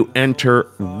when you enter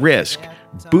RISK.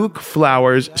 Bouquet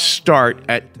flowers start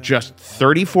at just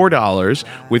 $34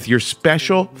 with your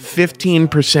special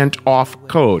 15% off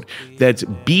code. That's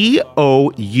BOUQS.com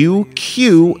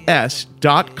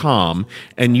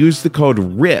and use the code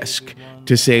RISK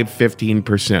to save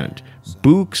 15%.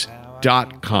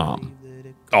 Bouquets.com.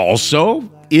 Also,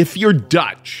 if you're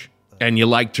Dutch and you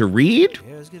like to read,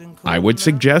 I would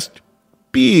suggest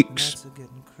Beeks.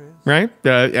 Right?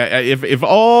 If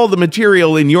all the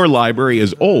material in your library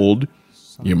is old,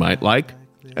 you might like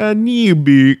a new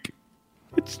book.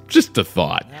 It's just a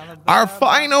thought. Our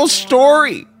final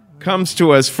story comes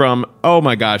to us from, oh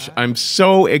my gosh, I'm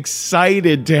so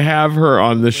excited to have her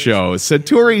on the show.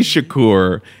 Satori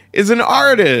Shakoor is an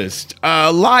artist,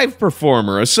 a live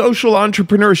performer, a social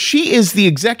entrepreneur. She is the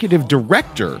executive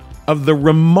director of the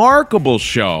remarkable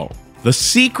show, The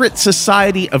Secret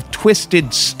Society of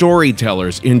Twisted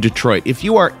Storytellers in Detroit. If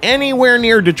you are anywhere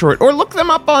near Detroit, or look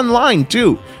them up online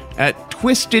too, at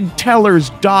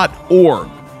twistedtellers.org.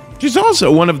 She's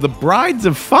also one of the brides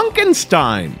of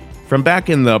Funkenstein from back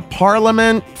in the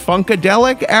Parliament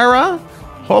Funkadelic era.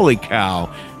 Holy cow.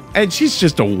 And she's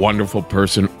just a wonderful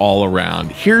person all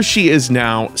around. Here she is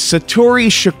now, Satori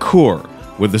Shakoor,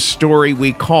 with a story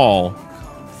we call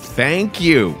Thank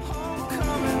You.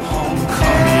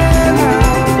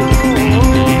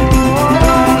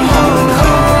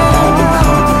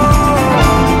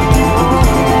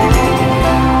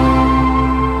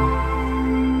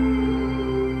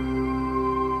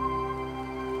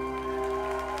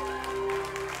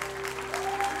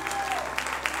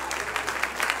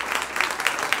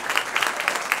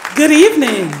 Good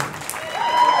evening.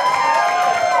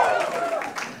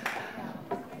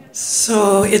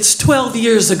 So it's 12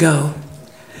 years ago,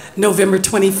 November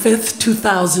 25th,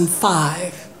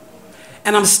 2005,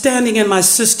 and I'm standing in my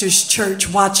sister's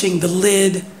church watching the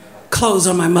lid close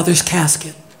on my mother's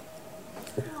casket.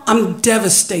 I'm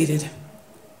devastated.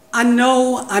 I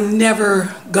know I'm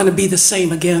never gonna be the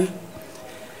same again.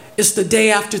 It's the day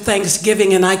after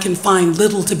Thanksgiving and I can find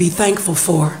little to be thankful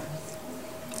for.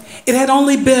 It had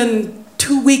only been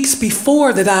 2 weeks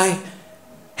before that I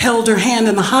held her hand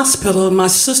in the hospital and my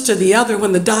sister the other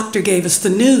when the doctor gave us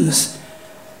the news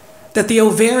that the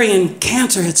ovarian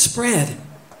cancer had spread,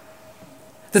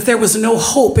 that there was no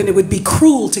hope and it would be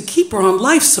cruel to keep her on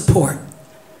life support.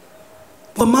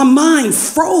 Well, my mind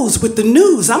froze with the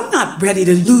news. I'm not ready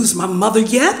to lose my mother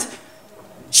yet.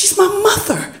 She's my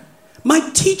mother, my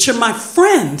teacher, my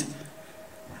friend.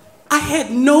 I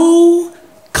had no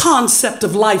concept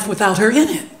of life without her in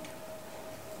it.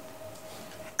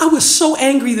 I was so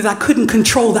angry that I couldn't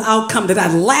control the outcome that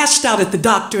I lashed out at the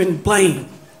doctor in blame.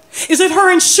 Is it her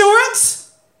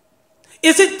insurance?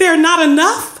 Is it there not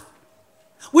enough?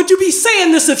 Would you be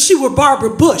saying this if she were Barbara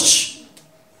Bush?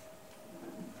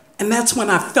 And that's when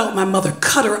I felt my mother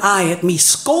cut her eye at me,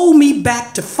 scold me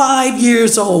back to 5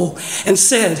 years old, and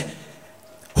said,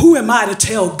 "Who am I to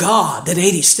tell God that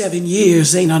 87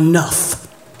 years ain't enough?"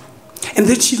 And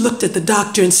then she looked at the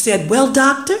doctor and said, "Well,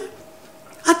 doctor,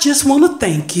 I just want to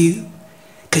thank you,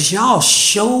 because y'all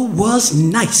sure was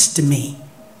nice to me."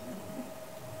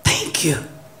 Thank you.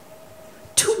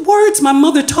 2 words my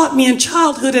mother taught me in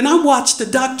childhood, and I watched the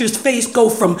doctor's face go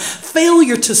from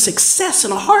failure to success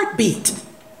in a heartbeat.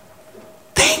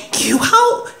 Thank you.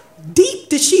 How deep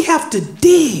did she have to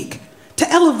dig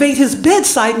to elevate his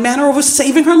bedside manner over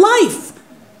saving her life?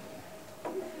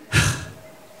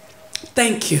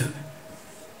 Thank you.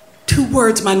 2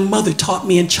 words my mother taught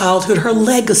me in childhood, her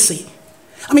legacy.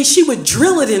 I mean, she would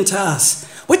drill it into us.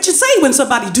 What you say when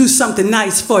somebody do something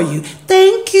nice for you?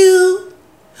 Thank you.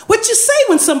 What you say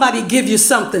when somebody give you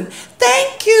something?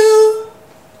 Thank you.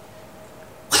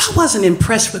 Well, I wasn't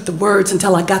impressed with the words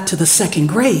until I got to the 2nd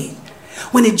grade,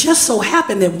 when it just so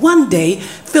happened that one day,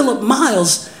 Philip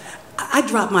Miles, I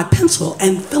dropped my pencil,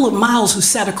 and Philip Miles, who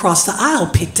sat across the aisle,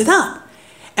 picked it up.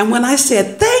 And when I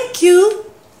said, "Thank you,"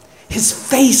 his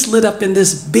face lit up in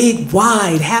this big,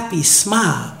 wide, happy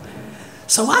smile.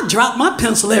 So I dropped my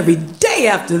pencil every day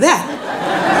after that.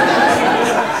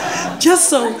 Just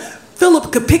so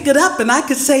Philip could pick it up and I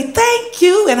could say, "Thank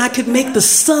you," and I could make the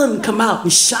sun come out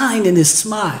and shine in his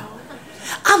smile.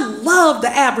 I love the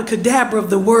abracadabra of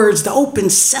the words, the open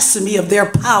sesame of their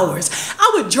powers.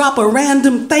 I would drop a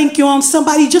random thank you on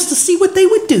somebody just to see what they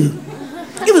would do.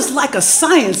 It was like a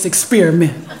science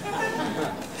experiment.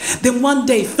 Then one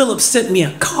day, Philip sent me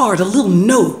a card, a little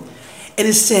note, and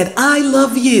it said, I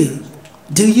love you.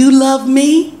 Do you love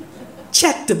me?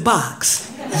 Check the box.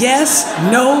 Yes,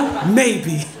 no,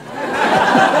 maybe.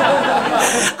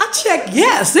 I checked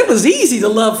yes. It was easy to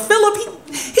love Philip.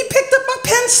 He picked up my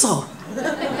pencil.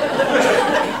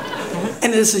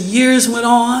 And as the years went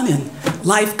on and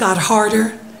life got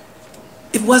harder,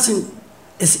 it wasn't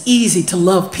as easy to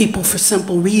love people for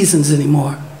simple reasons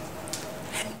anymore.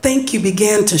 Thank you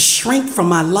began to shrink from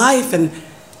my life, and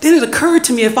then it occurred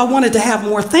to me if I wanted to have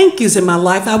more thank yous in my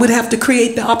life, I would have to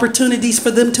create the opportunities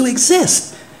for them to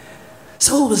exist.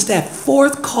 So it was that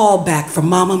fourth call back from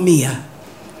Mamma Mia.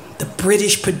 The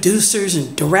British producers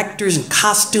and directors and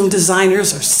costume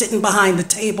designers are sitting behind the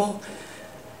table,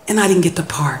 and I didn't get the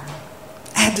part.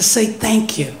 I had to say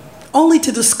thank you, only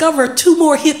to discover 2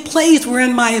 more hit plays were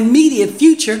in my immediate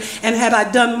future, and had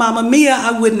I done Mamma Mia,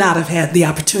 I would not have had the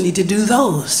opportunity to do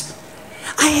those.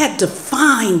 I had to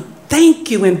find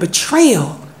thank you in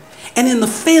betrayal and in the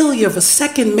failure of a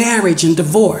second marriage and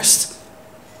divorce.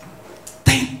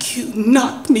 Thank you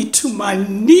knocked me to my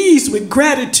knees with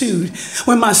gratitude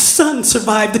when my son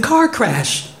survived the car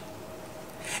crash.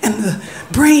 And the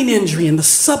brain injury and the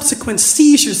subsequent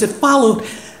seizures that followed,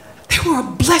 they were a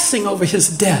blessing over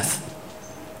his death.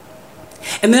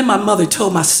 And then my mother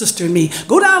told my sister and me,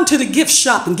 go down to the gift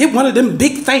shop and get one of them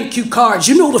big thank you cards.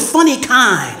 You know, the funny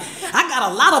kind. I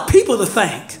got a lot of people to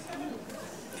thank.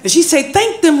 And she said,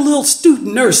 thank them little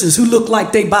student nurses who look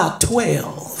like they about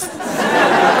 12.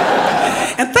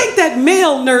 And thank that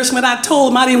male nurse when I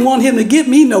told him I didn't want him to give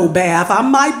me no bath. I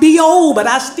might be old, but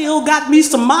I still got me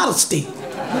some modesty.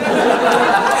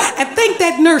 And thank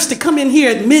that nurse to come in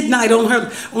here at midnight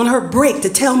on her break to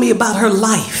tell me about her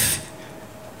life.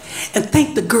 And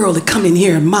thank the girl to come in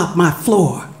here and mop my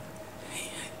floor.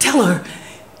 Tell her,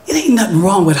 it ain't nothing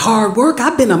wrong with hard work.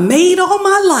 I've been a maid all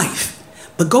my life.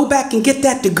 But go back and get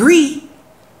that degree.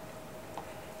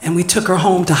 And we took her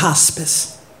home to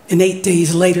hospice. And 8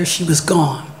 days later, she was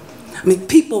gone. I mean,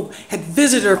 people had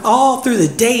visited her all through the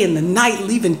day and the night,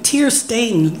 leaving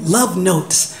tear-stained love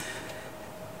notes.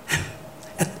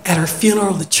 At her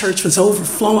funeral, the church was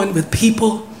overflowing with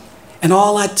people. And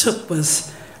all I took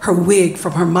was her wig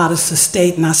from her modest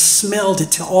estate, and I smelled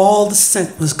it till all the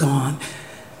scent was gone.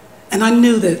 And I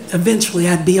knew that eventually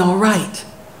I'd be all right.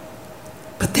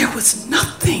 But there was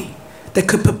nothing that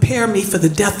could prepare me for the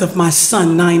death of my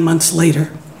son 9 months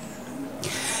later.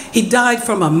 He died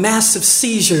from a massive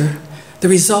seizure, the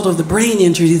result of the brain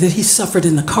injury that he suffered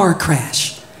in the car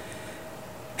crash.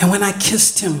 And when I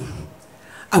kissed him,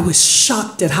 I was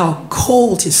shocked at how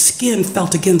cold his skin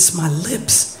felt against my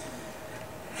lips.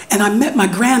 And I met my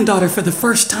granddaughter for the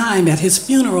first time at his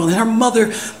funeral, and her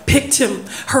mother picked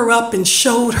her up and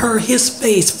showed her his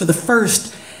face for the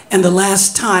first and the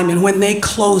last time. And when they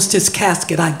closed his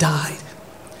casket, I died.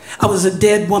 I was a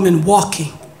dead woman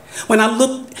walking. When I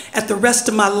looked at the rest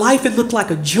of my life, it looked like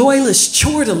a joyless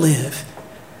chore to live.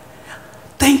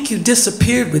 Thank you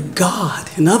disappeared with God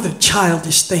and other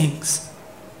childish things.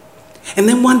 And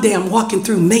then one day I'm walking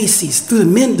through Macy's, through the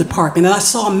men's department, and I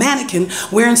saw a mannequin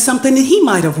wearing something that he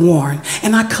might have worn,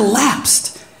 and I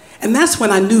collapsed. And that's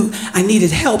when I knew I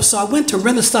needed help, so I went to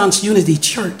Renaissance Unity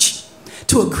Church,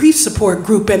 to a grief support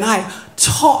group, and I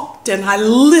talked, and I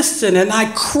listened, and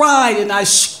I cried, and I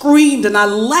screamed, and I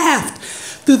laughed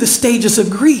through the stages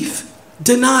of grief,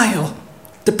 denial,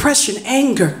 depression,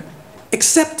 anger,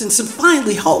 acceptance, and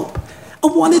finally hope. I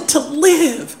wanted to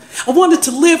live. I wanted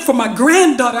to live for my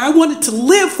granddaughter. I wanted to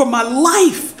live for my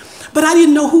life. But I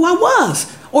didn't know who I was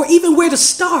or even where to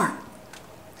start.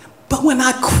 But when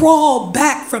I crawled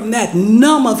back from that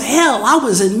numb of hell, I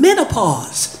was in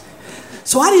menopause.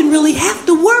 So I didn't really have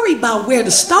to worry about where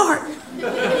to start.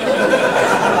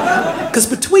 Because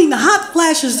between the hot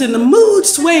flashes and the mood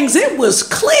swings, it was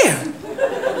clear.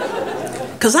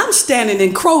 Because I'm standing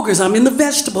in Kroger's, I'm in the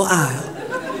vegetable aisle.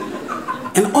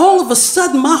 And all of a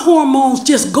sudden, my hormones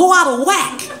just go out of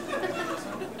whack.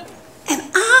 And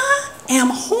I am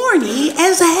horny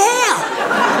as hell.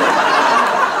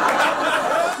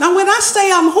 Now, when I say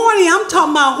I'm horny, I'm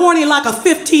talking about horny like a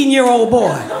 15-year-old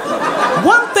boy.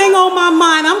 One thing on my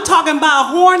mind, I'm talking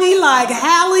about horny like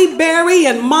Halle Berry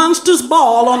and Monsters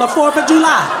Ball on the 4th of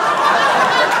July.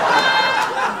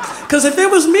 Because if it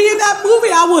was me in that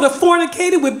movie, I would have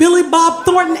fornicated with Billy Bob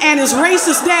Thornton and his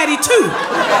racist daddy, too.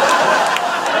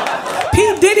 P.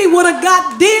 Diddy would have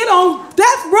got dead on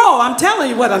death row. I'm telling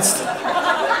you what I'm saying.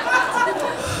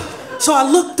 So I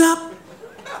looked up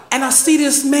And I see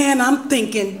this man, I'm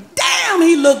thinking, damn,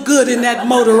 he looked good in that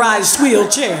motorized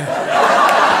wheelchair.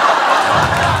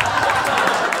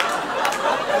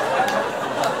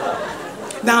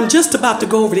 Now I'm just about to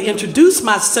go over to introduce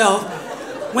myself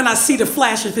when I see the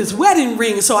flash of his wedding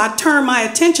ring, so I turn my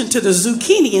attention to the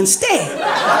zucchini instead.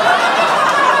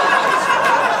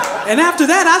 And after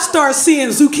that, I start seeing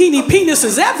zucchini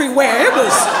penises everywhere.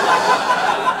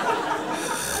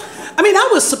 I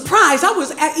was surprised. I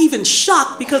was even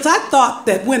shocked because I thought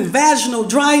that when vaginal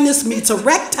dryness meets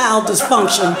erectile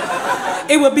dysfunction,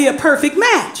 it would be a perfect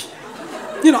match.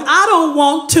 I don't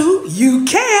want to, you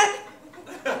can't.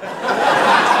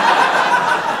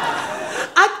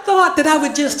 I thought that I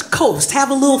would just coast, have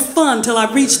a little fun till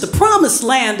I reached the promised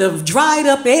land of dried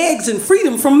up eggs and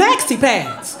freedom from maxi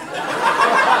pads.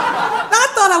 I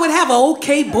thought I would have an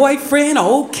okay boyfriend, an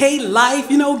okay life,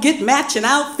 get matching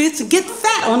outfits and get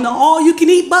fat on the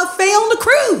all-you-can-eat buffet on the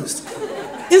cruise.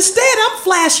 Instead, I'm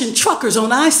flashing truckers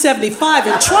on I-75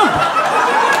 in Trump.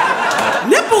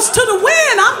 Nipples to the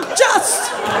wind, I'm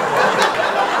just...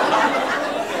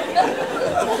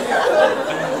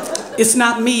 It's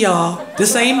not me, y'all.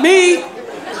 This ain't me.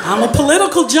 I'm a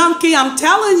political junkie. I'm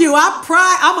telling you,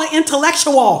 I'm an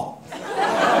intellectual.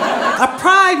 I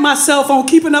pride myself on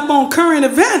keeping up on current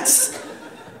events.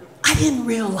 I didn't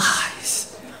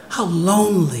realize how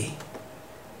lonely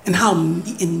and how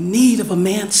in need of a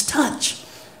man's touch.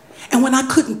 And when I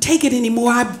couldn't take it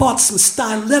anymore, I bought some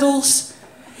stilettos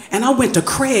and I went to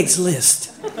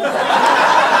Craigslist.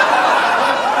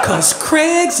 Because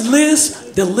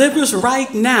Craigslist delivers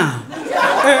right now.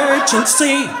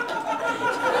 Urgency.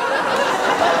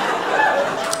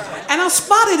 And I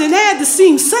spotted an ad that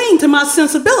seemed sane to my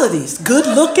sensibilities. Good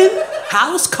looking,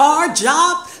 house, car,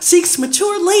 job, seeks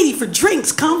mature lady for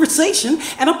drinks, conversation,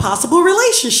 and a possible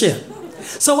relationship.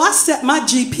 So I set my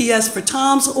GPS for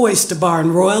Tom's Oyster Bar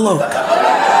in Royal Oak.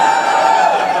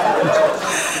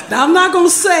 Now I'm not gonna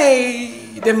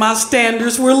say that my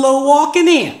standards were low walking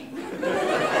in.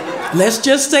 Let's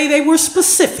just say they were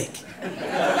specific.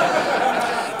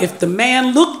 If the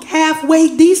man looked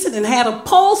halfway decent and had a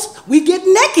pulse, we'd get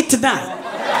naked tonight.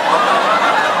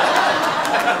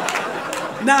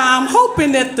 Now, I'm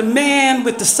hoping that the man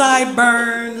with the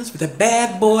sideburns, with the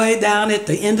bad boy down at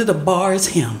the end of the bar is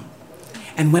him.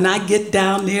 And when I get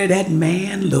down there, that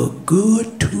man look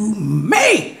good to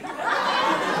me.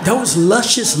 Those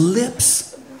luscious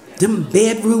lips, them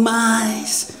bedroom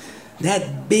eyes,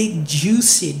 that big,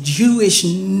 juicy, Jewish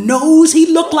nose, he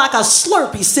looked like a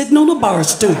Slurpee sitting on a bar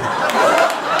stool.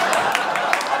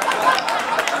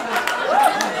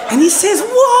 And he says,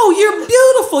 whoa, you're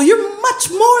beautiful. You're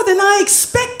much more than I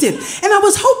expected. And I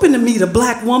was hoping to meet a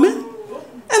black woman. And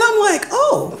I'm like,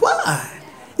 oh, why?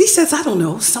 He says, I don't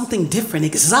know, something different,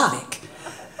 exotic.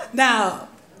 Now,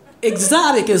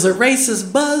 exotic is a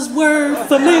racist buzzword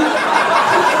for me.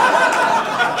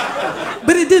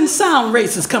 But it didn't sound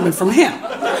racist coming from him.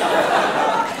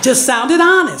 Just sounded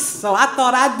honest. So I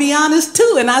thought I'd be honest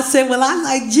too. And I said, well, I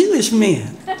like Jewish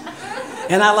men.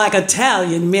 And I like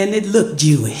Italian men that look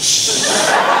Jewish.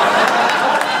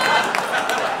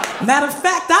 Matter of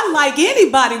fact, I like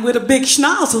anybody with a big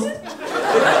schnozzle.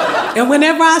 And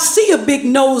whenever I see a big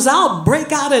nose, I'll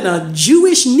break out in a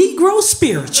Jewish Negro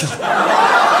spiritual.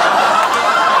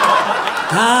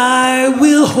 I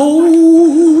will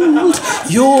hold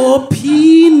your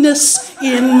penis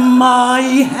in my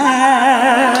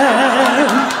hand.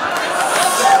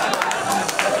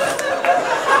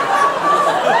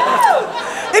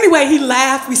 Anyway, he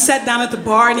laughed. We sat down at the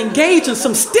bar and engaged in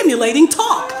some stimulating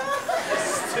talk.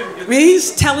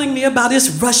 He's telling me about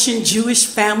his Russian Jewish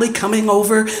family coming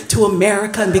over to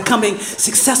America and becoming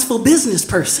successful business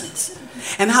persons.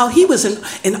 And how he was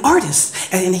an artist,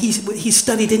 and he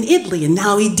studied in Italy, and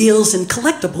now he deals in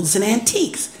collectibles and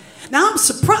antiques. Now I'm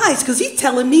surprised because he's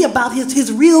telling me about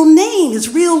his real name, his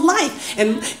real life.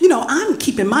 And, I'm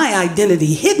keeping my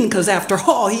identity hidden because after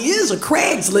all, he is a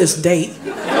Craigslist date.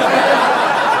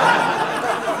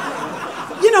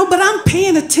 But I'm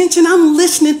paying attention, I'm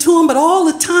listening to him, but all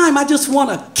the time I just want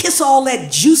to kiss all that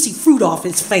juicy fruit off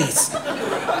his face.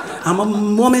 I'm a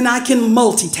woman, I can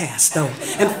multitask though.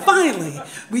 And finally,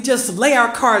 we just lay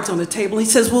our cards on the table. He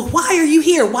says, well, why are you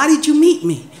here? Why did you meet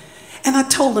me? And I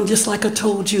told him, just like I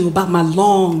told you, about my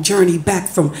long journey back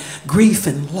from grief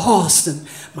and loss and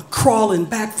my crawling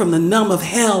back from the numb of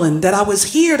hell, and that I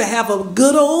was here to have a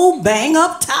good old bang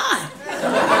up time.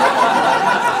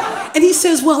 And he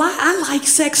says, well, I like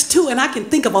sex too, and I can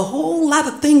think of a whole lot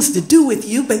of things to do with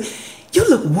you, but you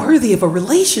look worthy of a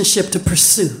relationship to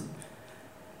pursue.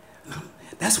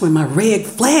 That's when my red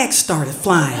flag started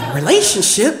flying.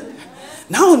 Relationship?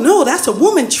 No, that's a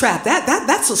woman trap.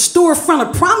 That's a storefront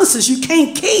of promises you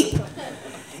can't keep.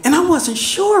 And I wasn't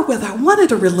sure whether I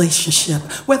wanted a relationship,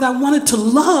 whether I wanted to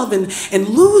love and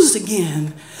lose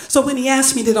again. So when he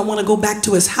asked me, did I want to go back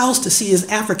to his house to see his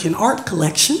African art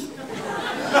collection?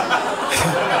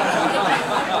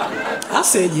 I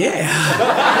said, yeah.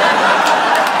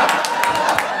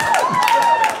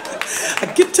 I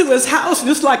get to his house and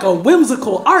it's like a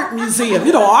whimsical art museum,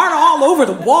 art all over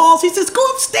the walls. He says, go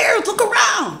upstairs, look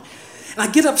around. And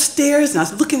I get upstairs and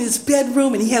I look in his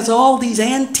bedroom and he has all these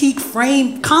antique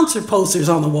framed concert posters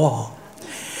on the wall.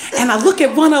 And I look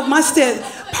at one of them, I said,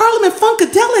 Parliament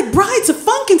Funkadelic, Brides of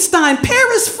Funkenstein,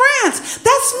 Paris, France,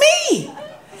 that's me.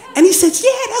 And he says,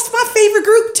 yeah, that's my favorite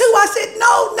group too. I said,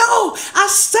 no, I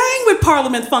sang with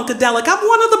Parliament Funkadelic. I'm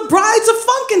one of the Brides of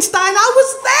Funkenstein. I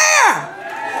was there.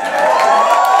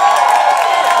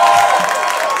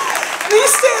 And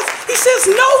he says,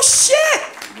 no shit.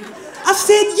 I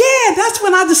said, yeah, that's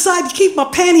when I decided to keep my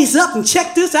panties up and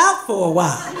check this out for a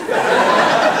while.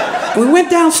 We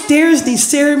went downstairs and he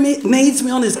serenades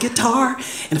me on his guitar,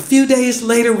 and a few days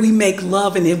later we make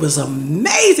love and it was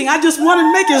amazing. I just wanted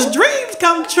to make his dreams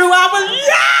come true. I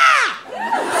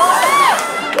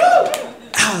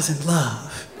was in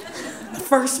love. The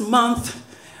first month,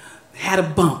 had a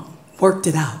bump, worked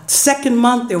it out. Second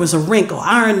month, there was a wrinkle,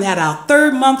 ironed that out.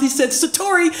 Third month, he said,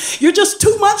 Satori, you're just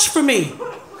too much for me.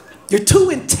 You're too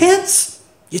intense.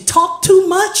 You talk too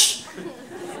much.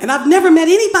 And I've never met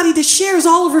anybody that shares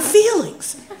all of her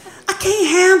feelings. I can't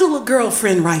handle a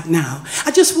girlfriend right now.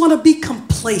 I just want to be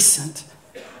complacent.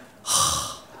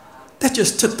 That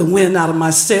just took the wind out of my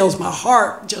sails. My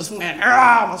heart just went,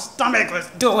 my stomach was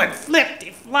doing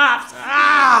flippity-flops.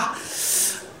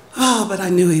 But I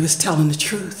knew he was telling the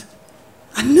truth.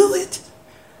 I knew it.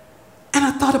 And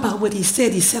I thought about what he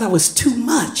said. He said I was too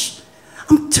much.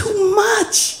 I'm too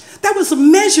much. That was a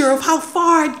measure of how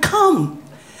far I'd come.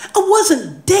 I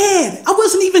wasn't dead. I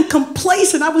wasn't even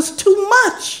complacent. I was too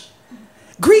much.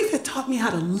 Grief had taught me how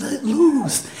to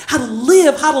lose, how to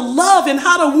live, how to love, and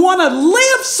how to want to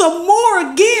live some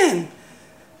more again.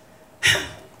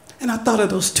 And I thought of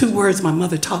those two words my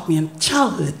mother taught me in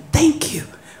childhood, thank you.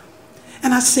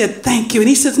 And I said, thank you. And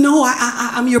he says, no,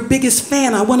 I'm your biggest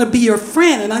fan. I want to be your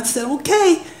friend. And I said,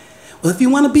 okay. Well, if you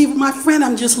want to be my friend,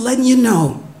 I'm just letting you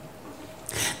know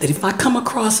that if I come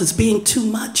across as being too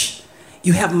much,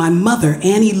 you have my mother,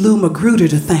 Annie Lou Magruder,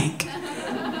 to thank.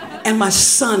 And my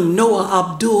son, Noah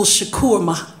Abdullah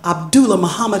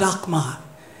Muhammad Ahmad.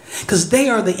 Because they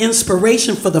are the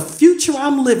inspiration for the future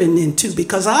I'm living into,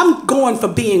 because I'm going for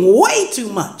being way too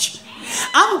much.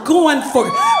 I'm going for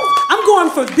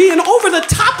being over the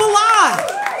top alive.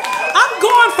 I'm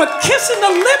going for kissing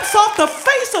the lips off the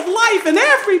face of life and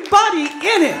everybody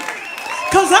in it.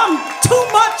 Because I'm too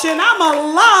much and I'm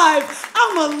alive.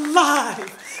 I'm alive.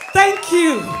 Thank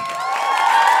you.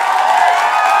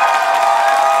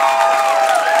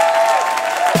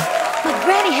 My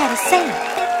granny had a saying,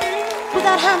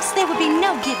 without humps there would be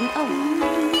no getting old.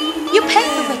 You pay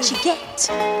for what you get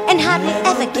and hardly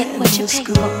ever get what you pay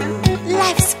for.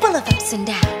 Life's full of ups and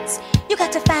downs. You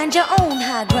got to find your own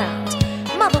high ground.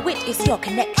 Mother wit is your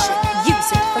connection.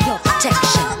 Use it for your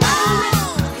protection.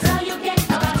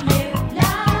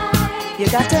 You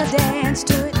got to dance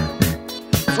to it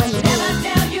when you never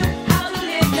tell you how to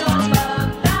live your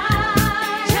love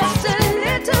life. Just a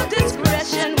little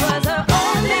discretion was her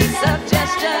only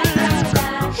suggestion.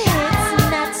 It's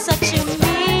not such a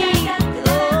mean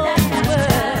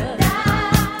word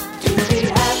to be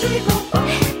happy, go for it.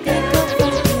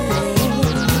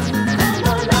 I'm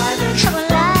alive,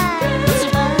 it's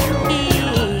for me.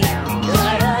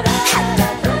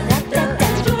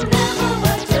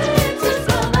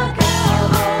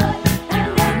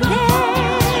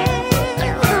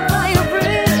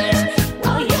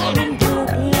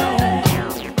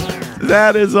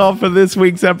 That is all for this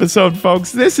week's episode,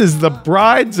 folks. This is the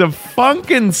Brides of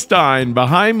Funkenstein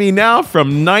behind me now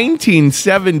from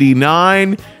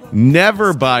 1979.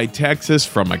 Never Buy Texas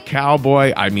from a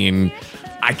Cowboy. I mean,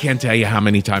 I can't tell you how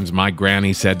many times my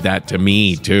granny said that to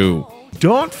me, too.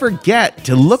 Don't forget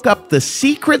to look up the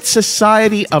Secret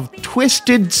Society of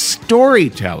Twisted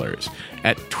Storytellers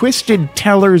at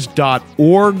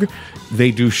twistedtellers.org.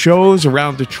 They do shows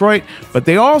around Detroit, but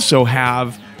they also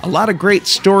have a lot of great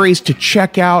stories to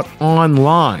check out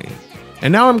online.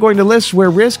 And now I'm going to list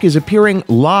where Risk is appearing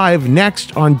live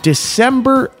next on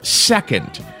December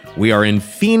 2nd. We are in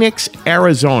Phoenix,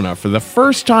 Arizona. For the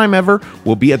first time ever,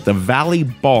 we'll be at the Valley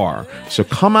Bar. So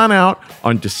come on out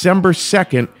on December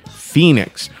 2nd,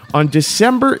 Phoenix. On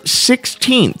December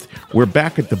 16th, we're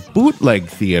back at the Bootleg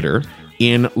Theater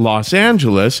in Los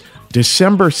Angeles.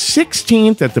 December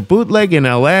 16th at the Bootleg in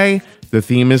LA. The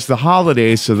theme is the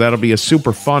holidays, so that'll be a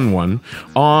super fun one.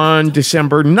 On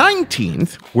December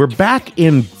 19th, we're back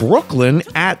in Brooklyn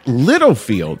at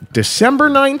Littlefield. December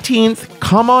 19th,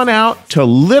 come on out to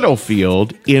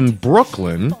Littlefield in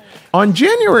Brooklyn. On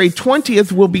January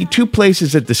 20th, we'll be two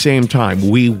places at the same time.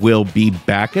 We will be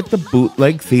back at the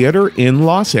Bootleg Theater in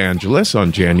Los Angeles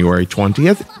on January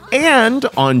 20th. And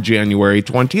on January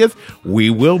 20th, we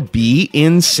will be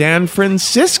in San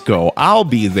Francisco. I'll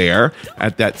be there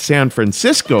at that San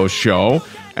Francisco show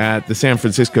at the San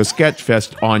Francisco Sketch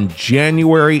Fest on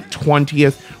January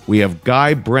 20th. We have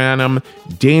Guy Branum,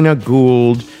 Dana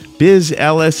Gould, Biz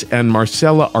Ellis, and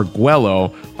Marcella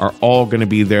Arguello are all going to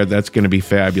be there. That's going to be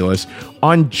fabulous.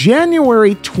 On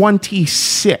January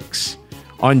 26th,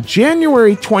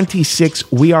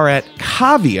 we are at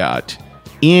Caveat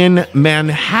in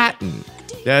Manhattan.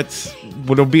 That's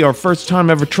what'll be our first time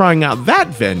ever trying out that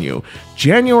venue.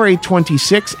 January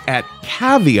 26th at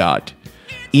Caveat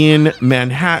in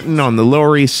Manhattan on the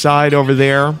Lower East Side over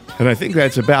there. And I think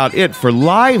that's about it for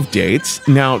live dates.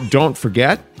 Now, don't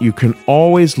forget, you can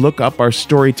always look up our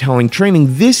storytelling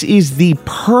training. This is the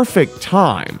perfect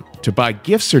time to buy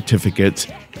gift certificates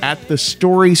at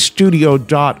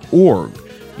thestorystudio.org.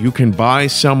 You can buy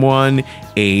someone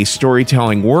a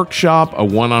storytelling workshop, a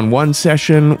one-on-one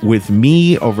session with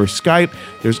me over Skype.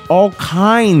 There's all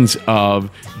kinds of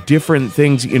different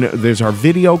things. You know, there's our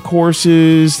video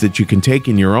courses that you can take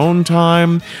in your own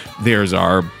time. There's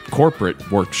our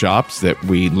corporate workshops that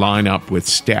we line up with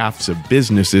staffs of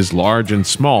businesses, large and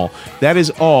small. That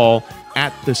is all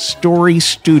at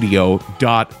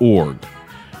thestorystudio.org.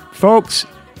 Folks,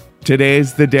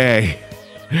 today's the day.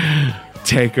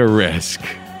 Take a risk.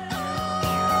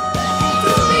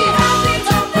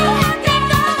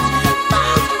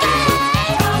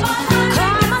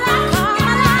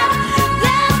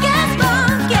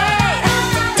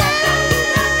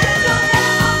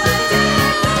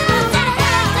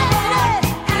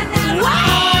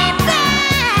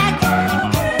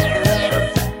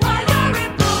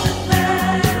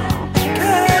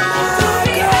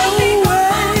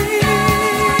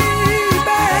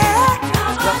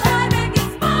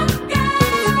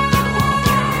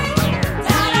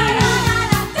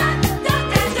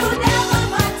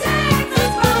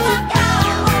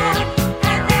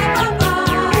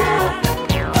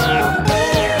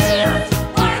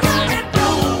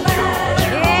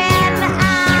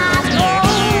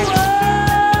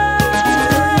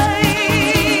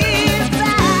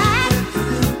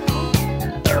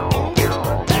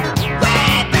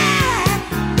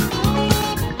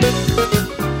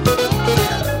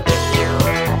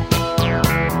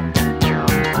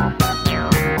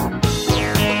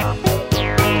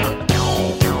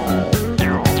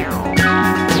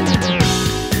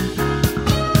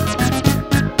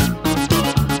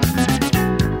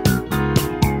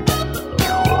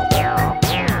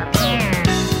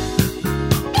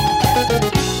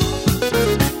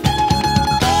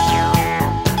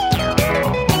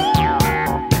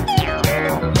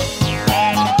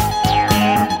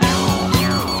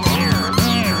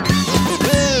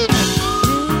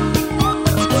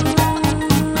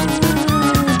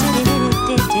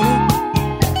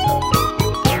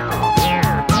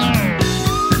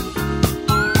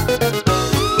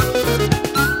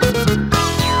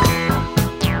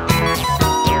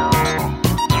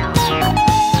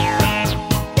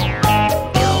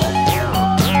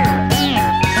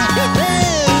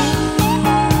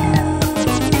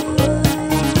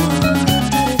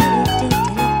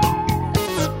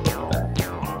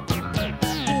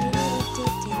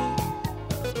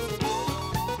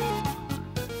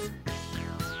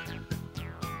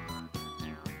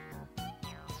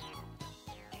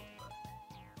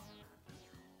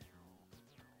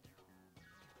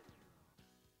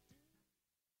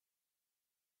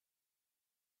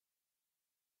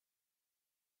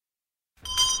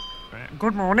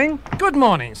 Good morning. Good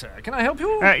morning, sir. Can I help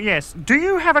you? Yes. Do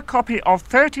you have a copy of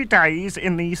 30 Days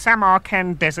in the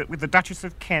Samarkand Desert with the Duchess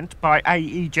of Kent by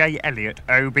A.E.J. Eliot,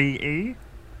 O.B.E.?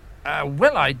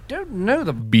 Well, I don't know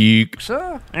the Beak.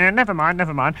 sir. Never mind.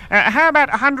 How about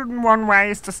 101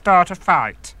 Ways to Start a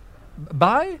Fight?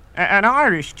 By? An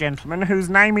Irish gentleman whose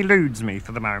name eludes me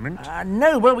for the moment.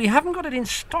 No, well, we haven't got it in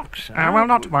stock, sir. Well,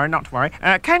 not to worry.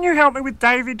 Can you help me with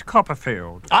David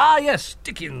Copperfield? Ah, yes,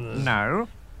 Dickens. No.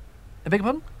 I beg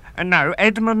your pardon? No,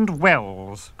 Edmund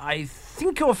Wells. I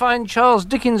think you'll find Charles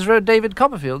Dickens wrote David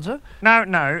Copperfield, sir.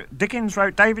 No, Dickens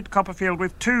wrote David Copperfield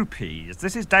with 2 P's.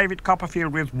 This is David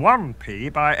Copperfield with 1 P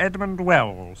by Edmund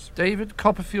Wells. David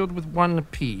Copperfield with 1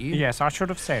 P? Yes, I should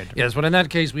have said. Yes, well, in that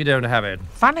case, we don't have it.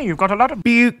 Funny, you've got a lot of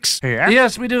bukes here.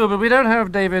 Yes, we do, but we don't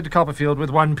have David Copperfield with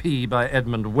 1 P by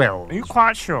Edmund Wells. Are you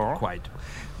quite sure? Quite.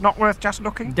 Not worth just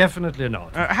looking? Definitely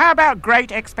not. How about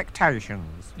Great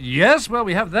Expectations? Yes, well,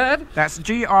 we have that. That's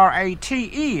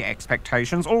Grate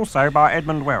Expectations, also by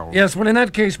Edmund Wells. Yes, well, in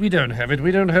that case, we don't have it.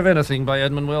 We don't have anything by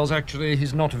Edmund Wells, actually.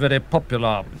 He's not very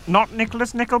popular. Not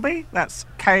Nicholas Nickleby? That's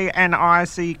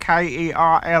Knickerless?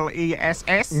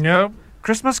 No.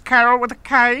 Christmas Carol with a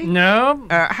K? No.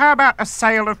 How about A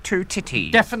Sale of Two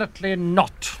Titties? Definitely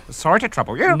not. Sorry to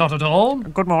trouble you. Not at all.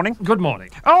 Good morning. Good morning.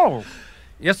 Oh,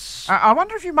 Yes. I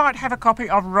wonder if you might have a copy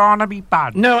of Barnaby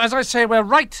Budge. No, as I say, we're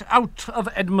right out of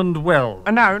Edmund Wells.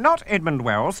 No, not Edmund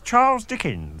Wells, Charles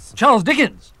Dickens. Charles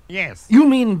Dickens? Yes. You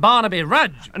mean Barnaby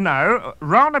Rudge? No,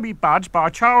 Barnaby Budge by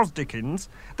Charles Dickens.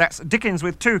 That's Dickens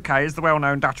with 2 Ks, the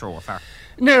well-known Dutch author.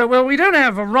 No, well, we don't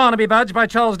have Barnaby Budge by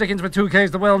Charles Dickens with 2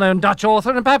 Ks, the well-known Dutch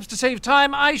author, and perhaps to save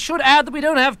time, I should add that we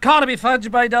don't have Carnaby Fudge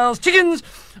by Darles Chickens,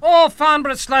 or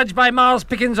Farnborough Sludge by Miles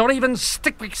Pickens, or even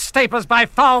Stickwick Staples by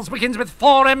Farles Wickens with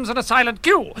 4 M's and a silent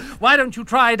Q. Why don't you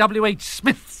try W.H.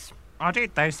 Smith's? I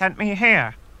did, they sent me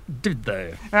here. Did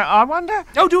they? I wonder...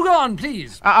 Oh, do go on,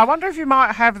 please. I wonder if you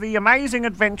might have The Amazing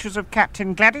Adventures of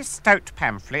Captain Gladys Stout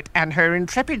pamphlet and her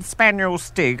intrepid spaniel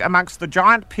Stig amongst the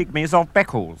giant pygmies of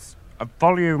Beccles.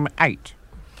 Volume 8.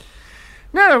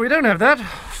 No, we don't have that.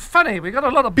 Funny, we got a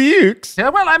lot of Bukes. Yeah,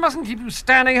 well, I mustn't keep you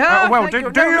standing here. well, Thank do you.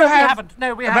 you No, we have- haven't.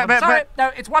 No, we haven't. Sorry.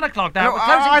 No, it's 1 o'clock now. No, We're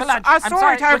closing for lunch. I I'm saw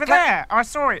sorry. it over We're there. I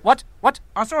saw it. What?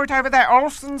 I saw it over there.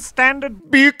 Olsen's Standard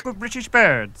Book of British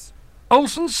Birds.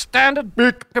 Olsen's Standard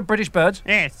Book of British Birds.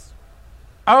 Yes.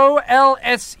 Olsen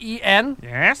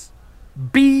Yes.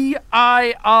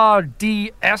 Birds.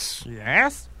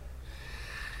 Yes.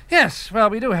 Yes, well,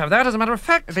 we do have that, as a matter of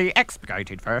fact. The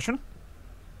expurgated version.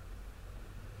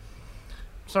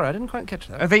 Sorry, I didn't quite catch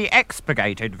that. The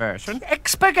expurgated version.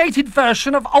 Expurgated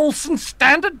version of Olsen's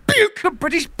Standard Book of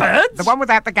British Birds? The one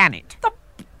without the gannet. The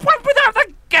one without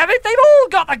the gannet? They've all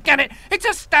got the gannet. It's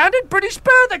a standard British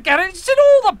bird, the gannet. It's in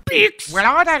all the books.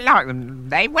 Well, I don't like them.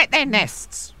 They wet their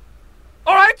nests.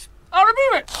 All right, I'll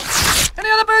remove it. Any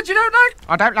other birds you don't like?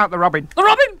 I don't like the robin. The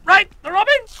robin, right, the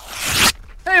robin.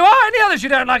 There you are. Any others you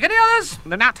don't like? Any others?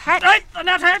 The nuthatch. Right, the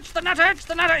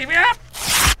nuthatch. Here we are.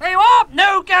 There you are.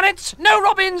 No gannets, no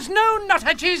robins, no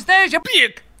nuthatches. There's your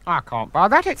beak. I can't buy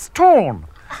that. It's torn.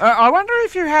 I wonder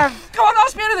if you have... Go on,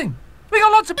 ask me anything. We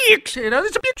got lots of beaks, you know.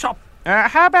 It's a beak shop.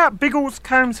 How about Biggles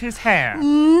combs his hair?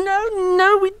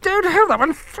 No, we don't have that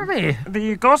one. Funny.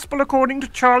 The Gospel according to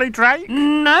Charlie Drake?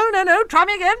 No. Try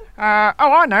me again.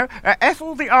 I know.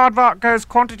 Ethel the Aardvark goes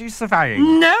quantity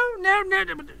surveying. No.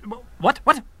 What?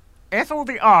 Ethel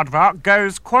the Aardvark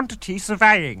goes quantity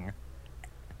surveying.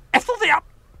 Ethel the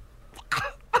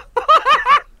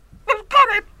I've got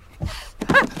it.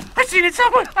 I've seen it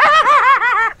somewhere.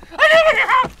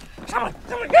 Someone.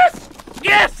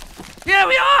 Yes. Here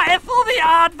we are. Ethel the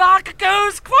Aardvark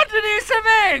goes quantity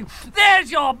surveying.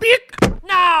 There's your beak.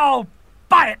 Now,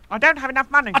 buy it. I don't have enough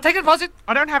money. I'll take a deposit.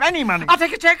 I don't have any money. I'll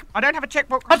take a check. I don't have a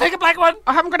checkbook. I'll take a blank one.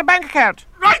 I haven't got a bank account.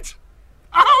 Right.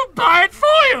 I'll buy it for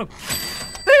you.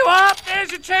 There you are.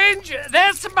 There's your change.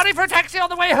 There's some money for a taxi on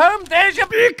the way home. There's your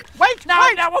beak. Wait.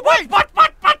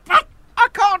 What? I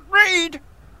can't read.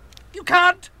 You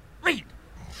can't read.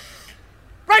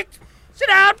 Right. Sit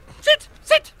down.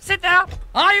 Sit down.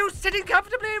 Are you sitting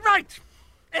comfortably? Right.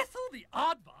 Ethel the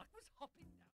Aardvark.